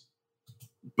yes,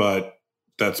 but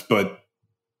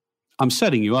I'm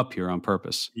setting you up here on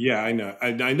purpose. Yeah, I know.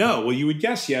 I know. Well, you would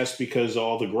guess yes because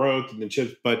all the growth and the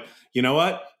chips. But you know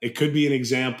what? It could be an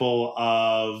example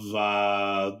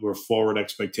of where forward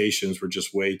expectations were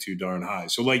just way too darn high.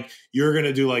 So, like, you're going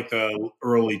to do like the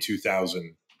early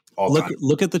 2000 all time.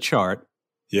 Look at the chart.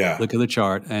 Yeah. Look at the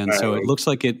chart. And so it looks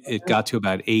like it got to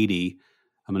about 80.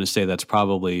 I'm going to say that's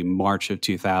probably March of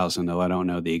 2000, though I don't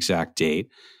know the exact date.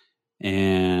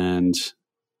 And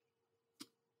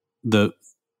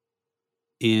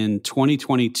in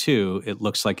 2022, it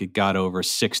looks like it got over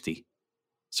 60.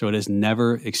 So it has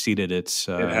never exceeded its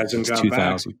it hasn't got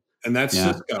 2000. Back. And that's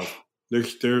Cisco.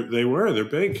 They're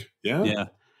big. Yeah. Yeah.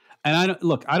 And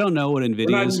I don't know what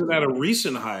NVIDIA is. We're not even at a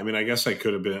recent high. I mean, I guess I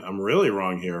could have been. I'm really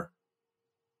wrong here.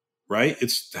 Right?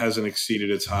 It hasn't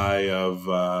exceeded its high of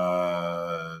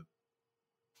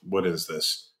what is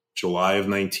this? July of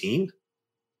 19?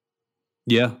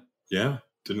 Yeah. Yeah.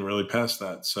 Didn't really pass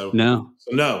that. So no.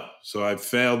 So I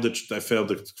failed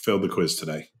the quiz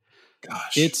today.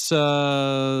 Gosh. It's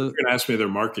you're gonna ask me their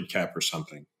market cap or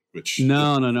something. Which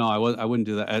No. I wouldn't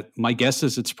do that. My guess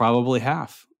is it's probably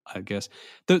half, I guess.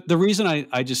 The reason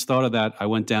I just thought of that, I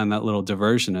went down that little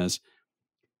diversion is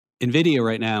NVIDIA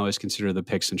right now is considered the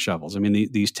picks and shovels. I mean,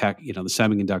 these tech, the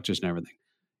semiconductors and everything.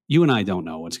 You and I don't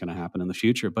know what's going to happen in the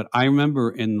future, but I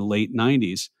remember in the late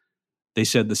 90s, they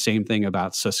said the same thing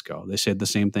about Cisco. They said the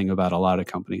same thing about a lot of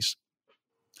companies.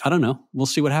 I don't know. We'll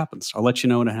see what happens. I'll let you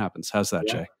know when it happens. How's that,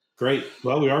 Jay? Great.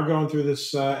 Well, we are going through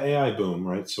this AI boom,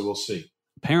 right? So we'll see.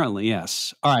 Apparently,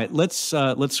 yes. All right, let's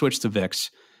switch to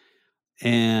VIX.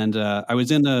 And I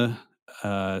was in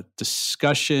a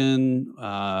discussion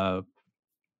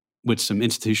with some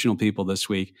institutional people this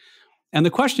week, and the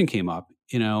question came up.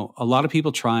 A lot of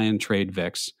people try and trade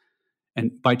VIX,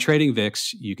 and by trading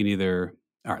VIX, you can either.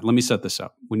 All right, let me set this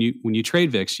up. When you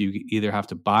trade VIX, you either have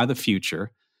to buy the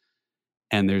future,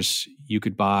 and you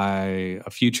could buy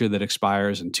a future that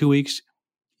expires in 2 weeks.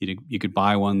 You could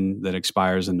buy one that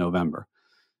expires in November.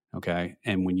 Okay,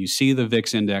 and when you see the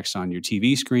VIX index on your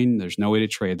TV screen, there's no way to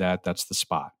trade that. That's the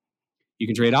spot. You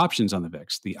can trade options on the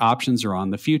VIX. The options are on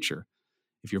the future.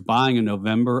 If you're buying a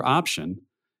November option,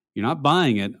 you're not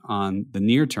buying it on the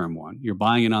near-term one. You're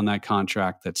buying it on that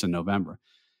contract that's in November.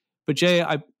 But Jay,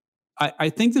 I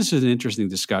think this is an interesting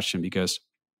discussion because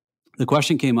the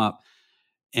question came up,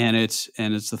 and it's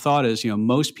the thought is,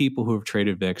 most people who have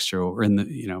traded VIX or in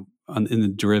the in the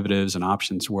derivatives and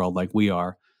options world like we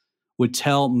are would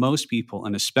tell most people,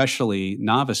 and especially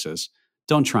novices,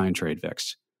 don't try and trade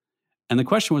VIX. And the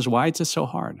question was, why is it so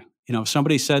hard? If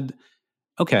somebody said,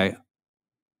 okay,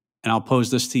 and I'll pose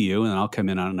this to you and I'll come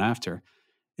in on it after.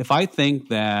 If I think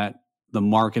that the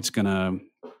market's going to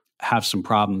have some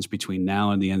problems between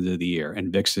now and the end of the year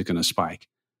and VIX is going to spike,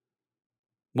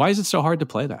 why is it so hard to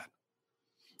play that?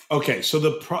 Okay, so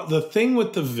the thing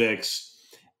with the VIX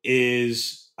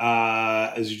is,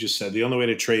 as you just said, the only way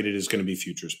to trade it is going to be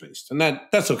futures-based. And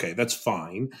that's okay. That's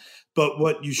fine. But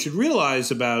what you should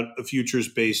realize about a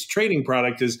futures-based trading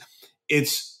product is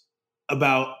it's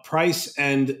about price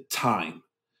and time.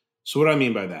 So what do I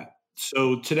mean by that?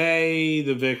 So today,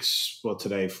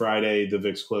 Friday, the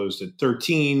VIX closed at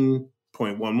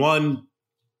 13.11.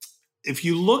 If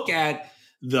you look at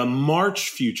the March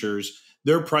futures,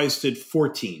 they're priced at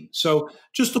 14. So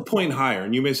just a point higher.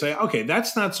 And you may say, okay,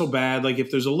 that's not so bad. Like if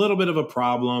there's a little bit of a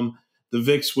problem, the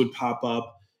VIX would pop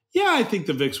up. Yeah, I think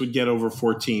the VIX would get over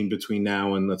 14 between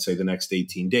now and let's say the next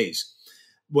 18 days.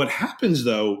 What happens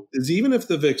though, is even if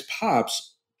the VIX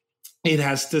pops, it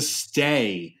has to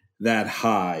stay that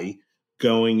high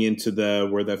going into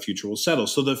where that future will settle.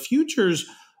 So the futures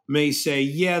may say,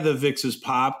 yeah, the VIX has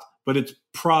popped, but it's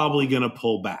probably going to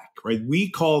pull back, right?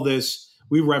 We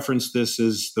reference this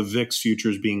as the VIX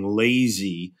futures being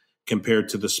lazy compared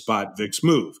to the spot VIX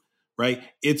move, right?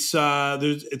 It's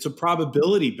a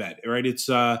probability bet, right?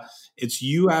 It's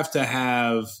you have to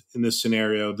have in this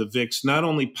scenario the VIX not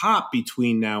only pop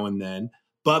between now and then,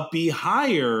 but be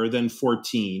higher than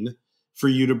 14 for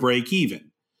you to break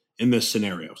even in this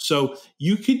scenario. So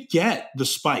you could get the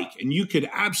spike, and you could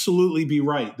absolutely be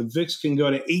right. The VIX can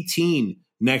go to 18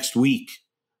 next week,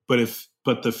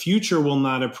 but the future will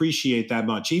not appreciate that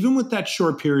much, even with that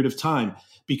short period of time,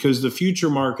 because the future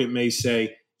market may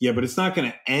say, yeah, but it's not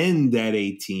going to end at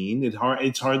 18.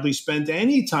 It's hardly spent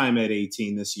any time at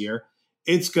 18 this year.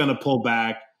 It's going to pull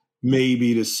back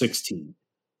maybe to 16,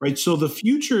 right? So the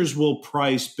futures will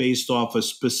price based off a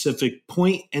specific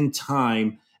point in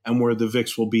time and where the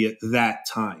VIX will be at that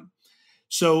time.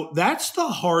 So that's the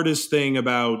hardest thing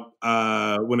about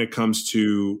when it comes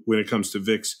to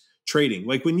VIX trading.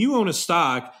 Like when you own a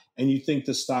stock and you think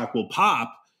the stock will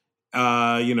pop,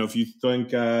 if you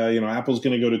think, Apple's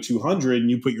going to go to 200 and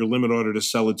you put your limit order to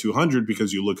sell at 200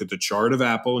 because you look at the chart of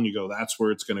Apple and you go, that's where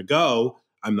it's going to go.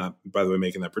 I'm not, by the way,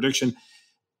 making that prediction.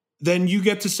 Then you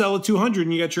get to sell at 200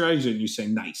 and you get your exit and you say,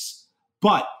 nice.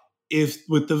 But if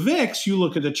with the VIX, you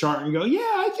look at the chart and go, yeah,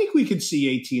 I think we could see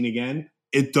 18 again.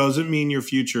 It doesn't mean your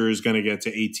future is going to get to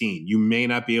 18. You may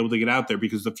not be able to get out there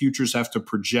because the futures have to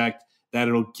project that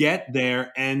it'll get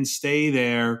there and stay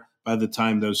there by the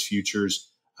time those futures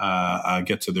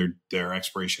get to their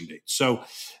expiration date. So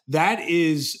that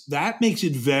makes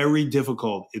it very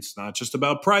difficult. It's not just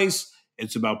about price.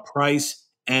 It's about price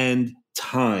and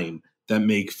time that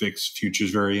make VIX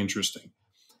futures very interesting.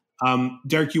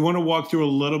 Derek, you want to walk through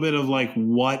a little bit of like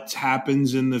what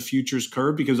happens in the futures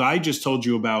curve? Because I just told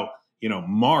you about,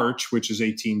 March, which is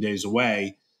 18 days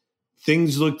away.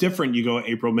 Things look different. You go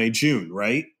April, May, June,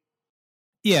 right?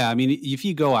 Yeah, I mean, if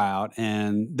you go out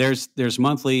and there's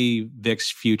monthly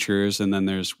VIX futures, and then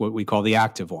there's what we call the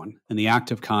active one. And the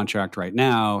active contract right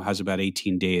now has about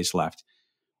 18 days left.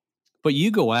 But you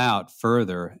go out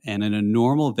further, and in a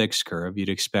normal VIX curve, you'd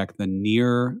expect the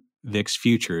near VIX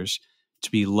futures to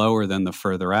be lower than the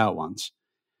further out ones.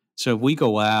 So if we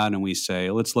go out and we say,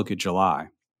 let's look at July,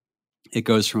 it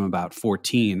goes from about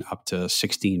 14 up to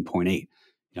 16.8.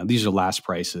 These are last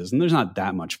prices, and there's not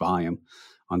that much volume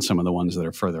on some of the ones that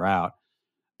are further out.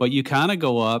 But you kind of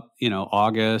go up,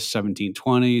 August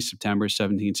 1720, September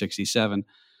 1767.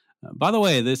 By the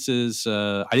way, this is,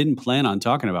 I didn't plan on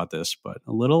talking about this, but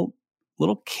a little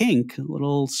kink, a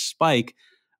little spike.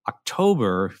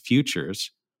 October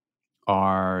futures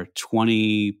are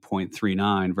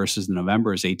 20.39 versus the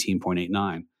November is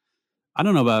 18.89. I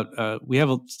don't know about, we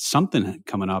have something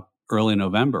coming up early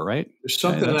November, right? There's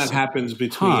something that happens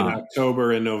between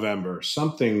October and November.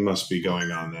 Something must be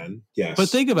going on then. Yes. But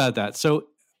think about that. So,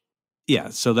 yeah,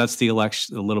 so that's the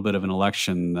election, a little bit of an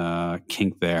election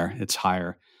kink there. It's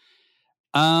higher.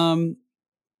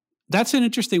 That's an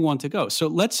interesting one to go. So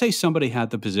let's say somebody had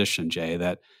the position, Jay,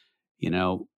 that,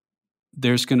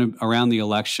 there's going to, around the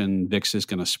election, VIX is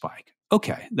going to spike.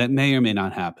 Okay, that may or may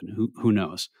not happen. Who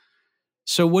knows?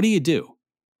 So what do?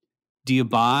 Do you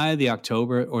buy the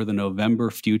October or the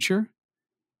November future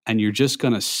and you're just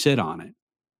going to sit on it?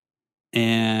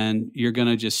 And you're going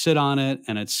to just sit on it,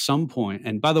 and at some point,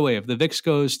 and by the way, if the VIX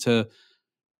goes to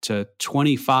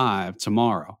 25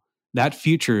 tomorrow, that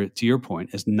future, to your point,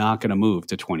 is not going to move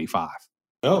to 25.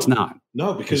 No, it's not.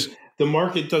 No, because the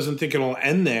market doesn't think it'll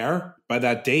end there by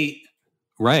that date.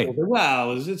 Right.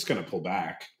 Well, it's going to pull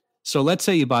back. So let's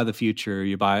say you buy the future,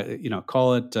 you buy,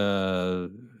 call it,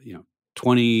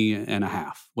 20 and a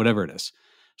half, whatever it is.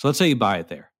 So let's say you buy it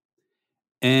there.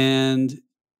 And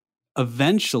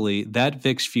eventually that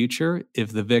VIX future,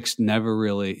 if the VIX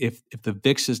if the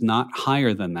VIX is not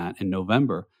higher than that in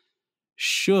November,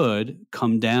 should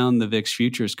come down the VIX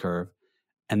futures curve,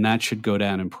 and that should go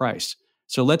down in price.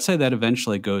 So let's say that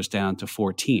eventually goes down to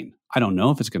 14. I don't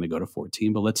know if it's going to go to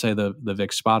 14, but let's say the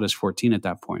VIX spot is 14 at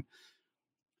that point.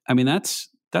 I mean, that's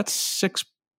 $6.5.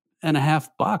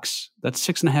 That's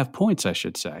 6.5 points, I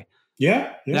should say.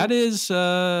 Yeah. That is, you're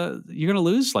going to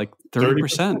lose like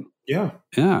 30%. Yeah.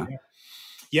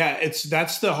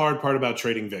 That's the hard part about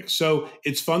trading VIX. So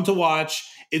it's fun to watch.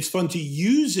 It's fun to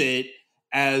use it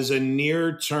as a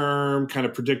near-term kind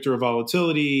of predictor of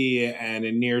volatility and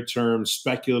a near-term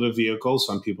speculative vehicle.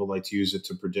 Some people like to use it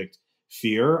to predict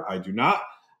fear. I do not.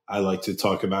 I like to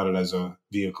talk about it as a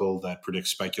vehicle that predicts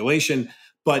speculation.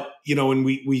 But, when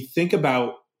we think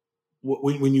about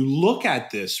when you look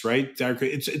at this, right,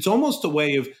 it's almost a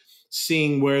way of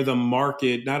seeing where the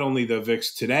market, not only the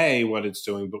VIX today, what it's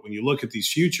doing, but when you look at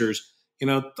these futures,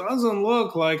 it doesn't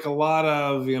look like a lot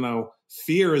of,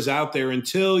 fear is out there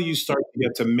until you start to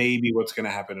get to maybe what's going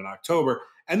to happen in October.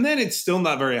 And then it's still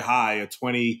not very high. A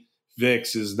 20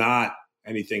 VIX is not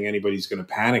anything anybody's going to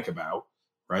panic about,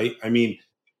 right? I mean,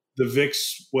 the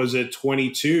VIX was at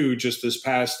 22 just this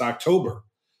past October,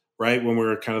 right? When we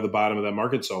were kind of the bottom of that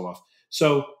market sell off.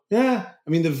 So, yeah, I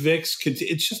mean, the VIX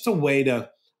it's just a way to,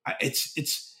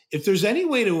 it's, if there's any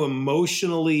way to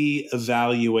emotionally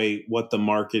evaluate what the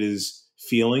market is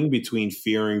feeling between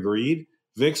fear and greed,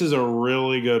 VIX is a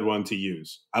really good one to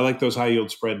use. I like those high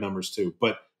yield spread numbers too,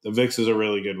 but the VIX is a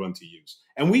really good one to use.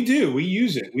 And we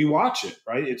use it, we watch it,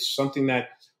 right? It's something that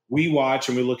we watch,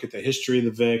 and we look at the history of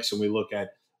the VIX, and we look at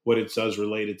what it does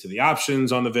related to the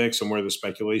options on the VIX and where the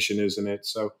speculation is in it.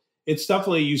 So it's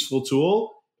definitely a useful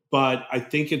tool, but I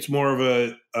think it's more of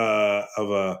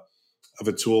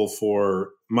a tool for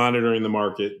monitoring the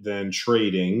market than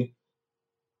trading.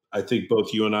 I think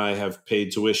both you and I have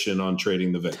paid tuition on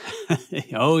trading the VIX.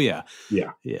 Oh yeah,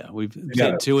 yeah. We've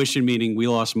paid tuition, meaning we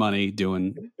lost money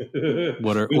doing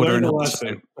what are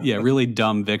really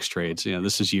dumb VIX trades.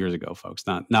 This is years ago, folks.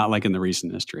 Not like in the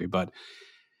recent history, but.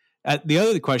 The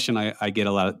other question I get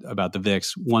a lot about the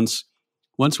VIX, once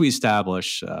we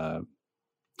establish, I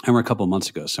remember a couple of months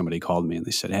ago, somebody called me and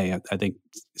they said, "Hey, I think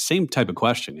same type of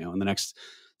question. In the next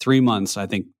 3 months, I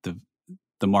think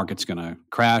the market's going to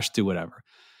crash, do whatever.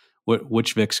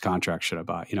 Which VIX contract should I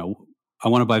buy? I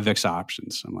want to buy VIX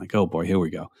options." I'm like, "Oh boy, here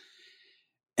we go."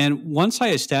 And once I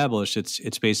establish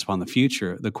it's based upon the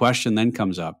future, the question then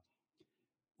comes up,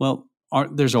 well,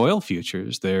 there's oil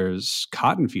futures, there's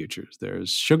cotton futures, there's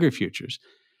sugar futures.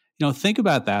 Think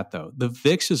about that though. The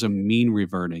VIX is a mean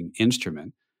reverting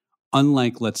instrument,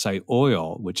 unlike, let's say,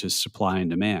 oil, which is supply and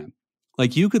demand.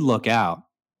 Like you could look out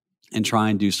and try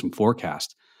and do some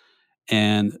forecast.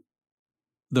 And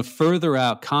the further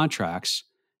out contracts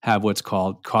have what's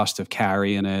called cost of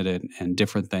carry in it and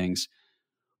different things.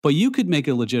 But you could make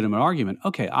a legitimate argument.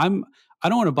 Okay, I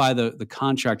don't want to buy the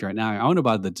contract right now. I want to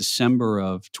buy the December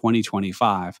of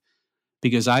 2025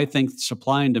 because I think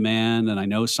supply and demand, and I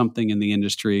know something in the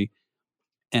industry,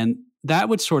 and that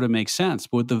would sort of make sense.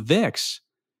 But with the VIX,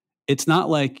 it's not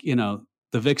like, the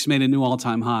VIX made a new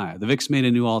all-time high. The VIX made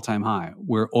a new all-time high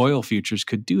where oil futures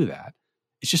could do that.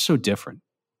 It's just so different.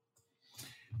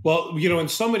 Well, when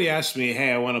somebody asked me,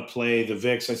 "Hey, I want to play the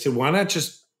VIX," I said, why not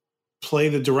just play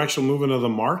the directional movement of the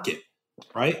market,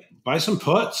 right? Buy some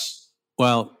puts.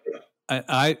 Well,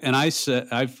 I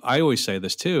always say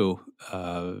this too.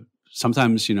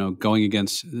 Sometimes, going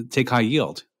against, take high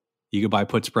yield. You could buy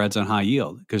put spreads on high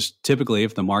yield because typically,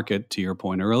 if the market, to your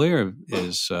point earlier,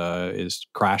 is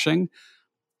crashing,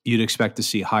 you'd expect to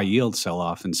see high yield sell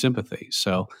off in sympathy.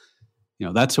 So,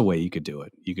 that's a way you could do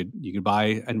it. You could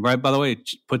buy, and right, by the way,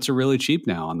 puts are really cheap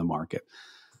now on the market.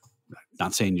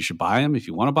 Not saying you should buy them. If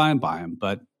you want to buy them,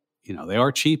 but they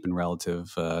are cheap in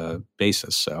relative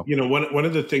basis. So one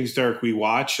of the things, Derek, we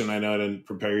watch, and I know I didn't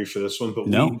prepare you for this one, but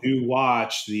we do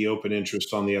watch the open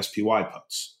interest on the SPY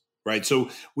puts, right? So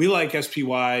we like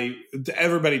SPY.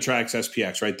 Everybody tracks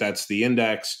SPX, right? That's the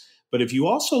index. But if you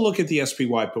also look at the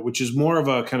SPY put, which is more of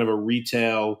a kind of a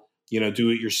retail,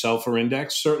 do-it-yourselfer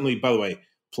index, certainly, by the way,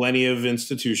 plenty of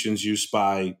institutions use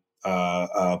SPY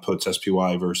puts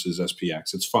SPY versus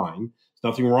SPX. It's fine.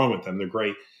 There's nothing wrong with them. They're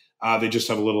great. They just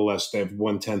have a little less. They have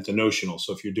 1/10 the notional.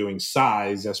 So if you're doing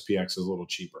size, SPX is a little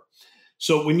cheaper.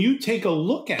 So when you take a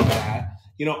look at that,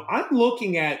 I'm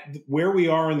looking at where we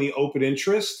are in the open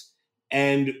interest,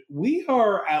 and we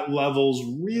are at levels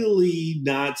really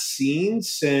not seen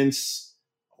since,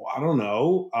 I don't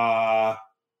know.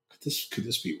 Could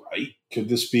this be right? Could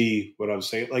this be what I was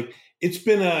saying? Like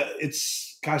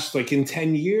like in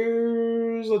 10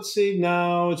 years, let's see.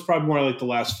 No, it's probably more like the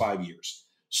last 5 years.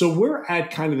 So we're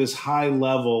at kind of this high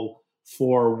level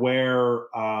for where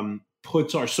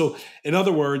puts are. So in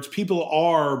other words, people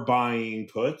are buying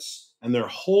puts and they're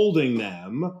holding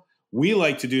them. We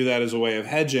like to do that as a way of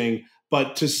hedging,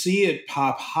 but to see it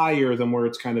pop higher than where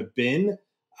it's kind of been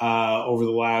over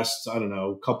the last,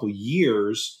 couple of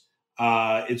years,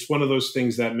 it's one of those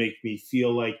things that make me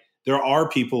feel like there are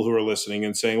people who are listening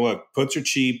and saying, look, puts are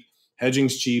cheap,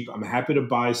 hedging's cheap. I'm happy to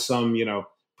buy some,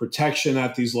 protection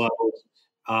at these levels.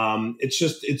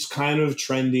 It's kind of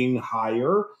trending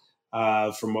higher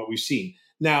from what we've seen.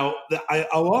 Now,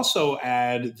 I'll also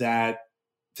add that,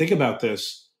 think about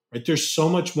this, right? There's so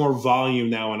much more volume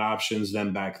now in options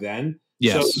than back then.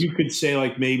 Yes. So you could say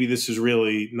like maybe this is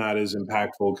really not as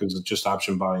impactful because it's just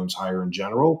option volume's higher in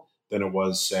general than it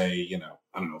was, say,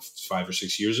 5 or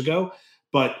 6 years ago.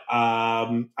 But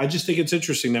I just think it's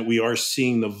interesting that we are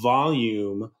seeing the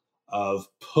volume of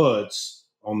puts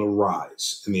on the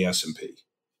rise in the S&P.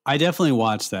 I definitely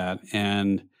watch that.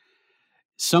 And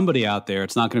somebody out there,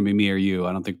 it's not going to be me or you,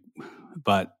 I don't think,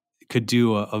 but could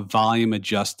do a volume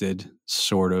adjusted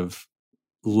sort of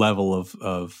level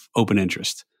of open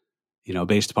interest,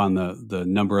 based upon the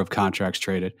number of contracts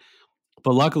traded.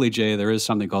 But luckily, Jay, there is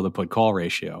something called the put call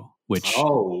ratio, which,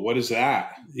 what is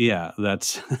that? yeah,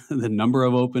 that's the number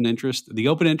of open interest, the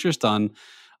open interest on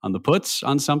the puts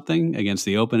on something against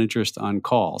the open interest on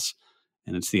calls.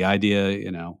 And it's the idea,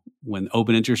 when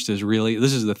open interest is really,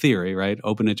 this is the theory, right?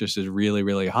 Open interest is really,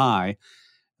 really high.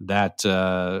 That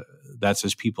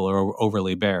says people are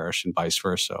overly bearish and vice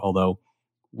versa. Although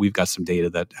we've got some data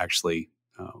that actually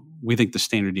we think the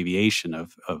standard deviation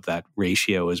of that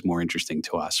ratio is more interesting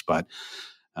to us. But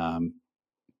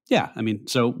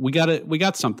so we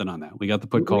got something on that. We got the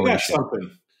put call ratio.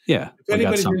 Something. Yeah. If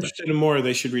anybody's interested in more,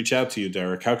 they should reach out to you,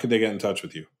 Derek. How could they get in touch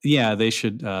with you? Yeah, they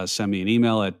should send me an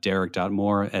email at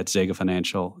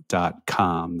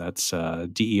derek.moore@zegafinancial.com. That's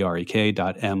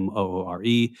derek.moore.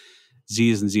 Z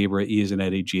is in zebra, E is in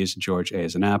Eddie, G is in George, A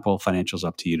is in Apple. Financial's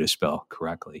up to you to spell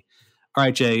correctly. All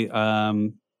right, Jay.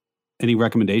 Any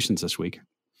recommendations this week?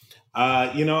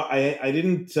 I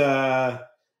didn't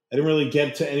really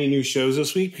get to any new shows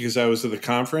this week because I was at the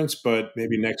conference, but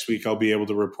maybe next week I'll be able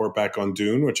to report back on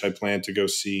Dune, which I plan to go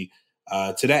see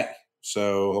today.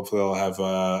 So hopefully I'll have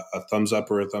a thumbs up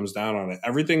or a thumbs down on it.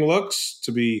 Everything looks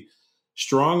to be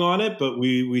strong on it, but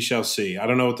we shall see. I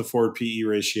don't know what the forward PE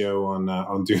ratio on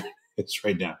Dune is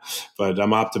right now, but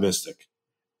I'm optimistic.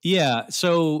 Yeah.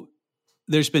 So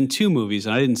there's been two movies,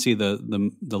 and I didn't see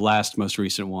the last most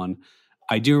recent one.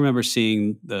 I do remember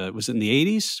seeing was it in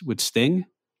the 80s with Sting?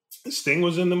 Sting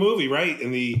was in the movie, right?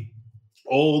 In the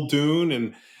old Dune,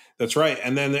 and that's right.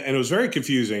 And it was very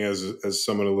confusing as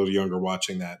someone a little younger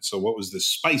watching that. So what was this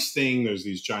spice thing? There's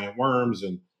these giant worms,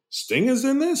 and Sting is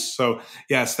in this. So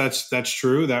yes, that's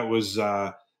true. That was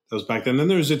back then. Then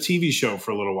there was a TV show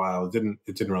for a little while. It didn't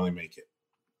really make it.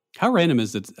 How random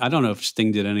is that? I don't know if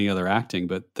Sting did any other acting,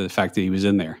 but the fact that he was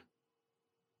in there.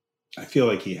 I feel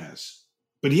like he has,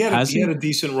 but he had a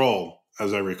decent role,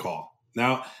 as I recall.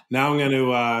 Now I'm going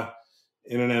to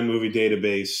Internet Movie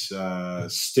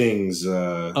Database Sting's.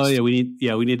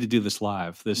 We need to do this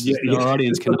live. Our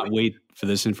audience cannot wait for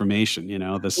this information.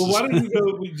 Why don't you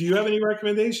go? Do you have any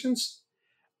recommendations?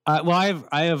 I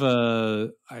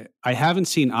haven't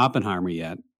seen Oppenheimer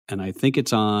yet, and I think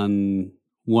it's on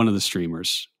one of the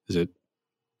streamers. Is it?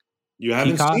 You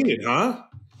haven't seen it, huh?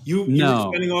 You were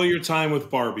spending all your time with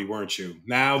Barbie, weren't you?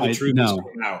 Now the truth is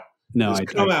coming out. No,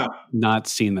 I've not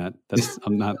seen that. That's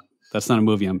not a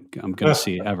movie I'm going to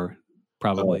see ever,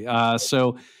 probably. I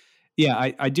do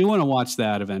want to watch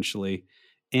that eventually.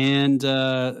 And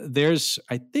I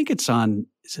think is it on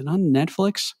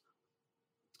Netflix?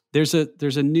 There's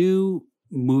a new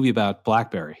movie about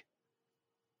BlackBerry,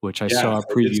 which I saw a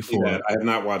preview for. I have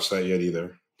not watched that yet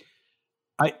either.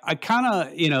 I kind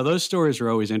of, those stories are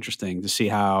always interesting to see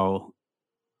how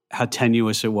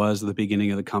tenuous it was at the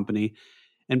beginning of the company.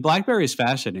 And BlackBerry is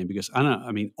fascinating because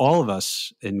all of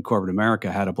us in corporate America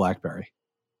had a BlackBerry.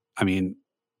 I mean,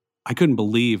 I couldn't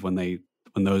believe when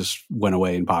those went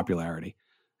away in popularity.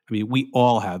 I mean, we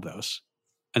all had those,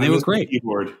 and they were great. I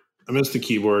missed the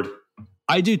keyboard.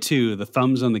 I do too. The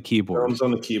thumbs on the keyboard. Thumbs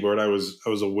on the keyboard. I was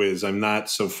a whiz. I'm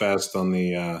not so fast on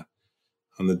the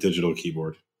digital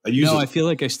keyboard. I feel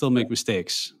like I still make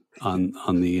mistakes on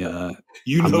the.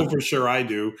 For sure I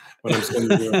do when I'm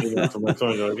sending you an email from my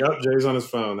phone. You're like, oh, Jay's on his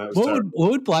phone. That was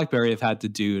what would BlackBerry have had to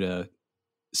do to?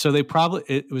 So they probably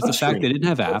it was the fact they didn't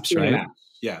have apps, right?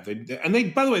 Yeah, they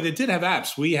by the way they did have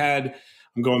apps. We had.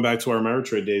 I'm going back to our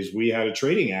Ameritrade days. We had a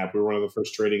trading app. We were one of the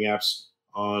first trading apps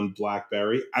on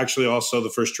BlackBerry. Actually, also the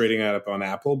first trading app on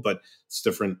Apple, but it's a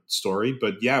different story.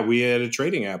 But yeah, we had a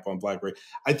trading app on BlackBerry.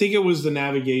 I think it was the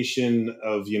navigation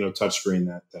of touchscreen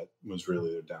that was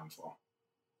really their downfall.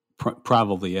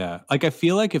 Probably, yeah. Like I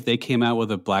feel like if they came out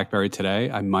with a BlackBerry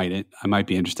today, I might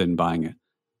be interested in buying it.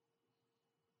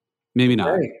 Maybe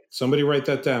not. Hey, somebody write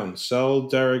that down. Sell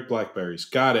Derek BlackBerries.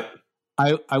 Got it.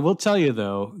 I will tell you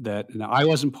though that I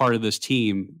wasn't part of this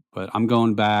team, but I'm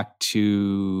going back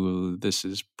to this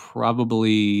is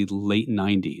probably late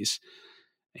 90s,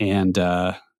 and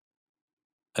talking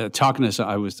to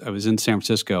I was in San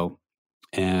Francisco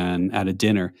and at a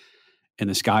dinner, and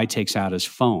this guy takes out his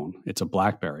phone. It's a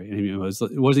BlackBerry, and it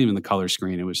wasn't even the color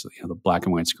screen; it was the black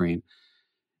and white screen.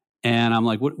 And I'm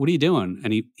like, "What are you doing?"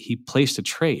 And he placed a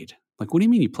trade. Like, what do you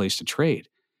mean you placed a trade?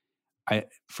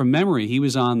 From memory, he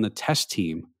was on the test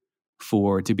team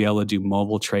to be able to do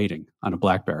mobile trading on a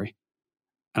BlackBerry.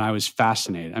 And I was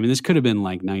fascinated. I mean, this could have been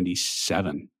like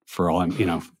 97 for all I'm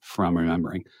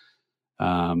remembering.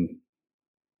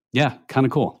 Yeah, kind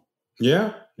of cool.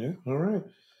 Yeah. All right.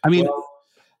 I mean,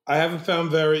 I haven't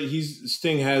found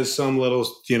Sting has some little,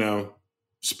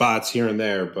 spots here and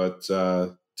there, but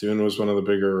to Dune was one of the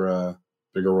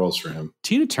bigger roles for him.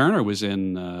 Tina Turner was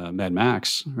in Mad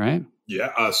Max, right?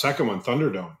 Yeah, second one,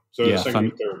 Thunderdome. So Yeah, second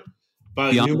and third.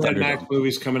 But Beyond new Mad Max Thunderdome.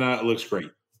 movie's coming out. It looks great.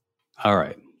 All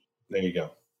right. There you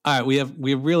go. All right, we have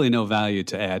really no value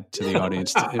to add to the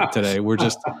audience today. We're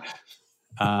just.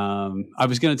 I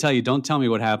was going to tell you, don't tell me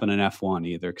what happened in F1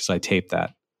 either, because I taped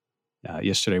that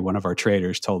yesterday. One of our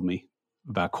traders told me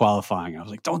about qualifying. I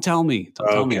was like, don't tell me,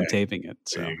 tell me I'm taping it.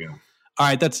 So, there you go. All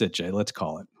right, that's it, Jay. Let's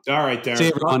call it. All right, Darren. See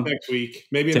you, everyone. Next week,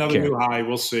 maybe Take another care. new high.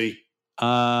 We'll see.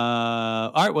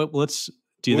 All right, well, let's.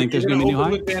 Do you think there's going to be a new high?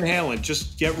 With Van Halen,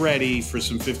 just get ready for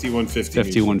some 5150.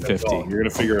 5150. You're going to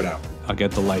figure it out. I'll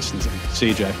get the licensing. See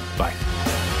you, Jay. Bye.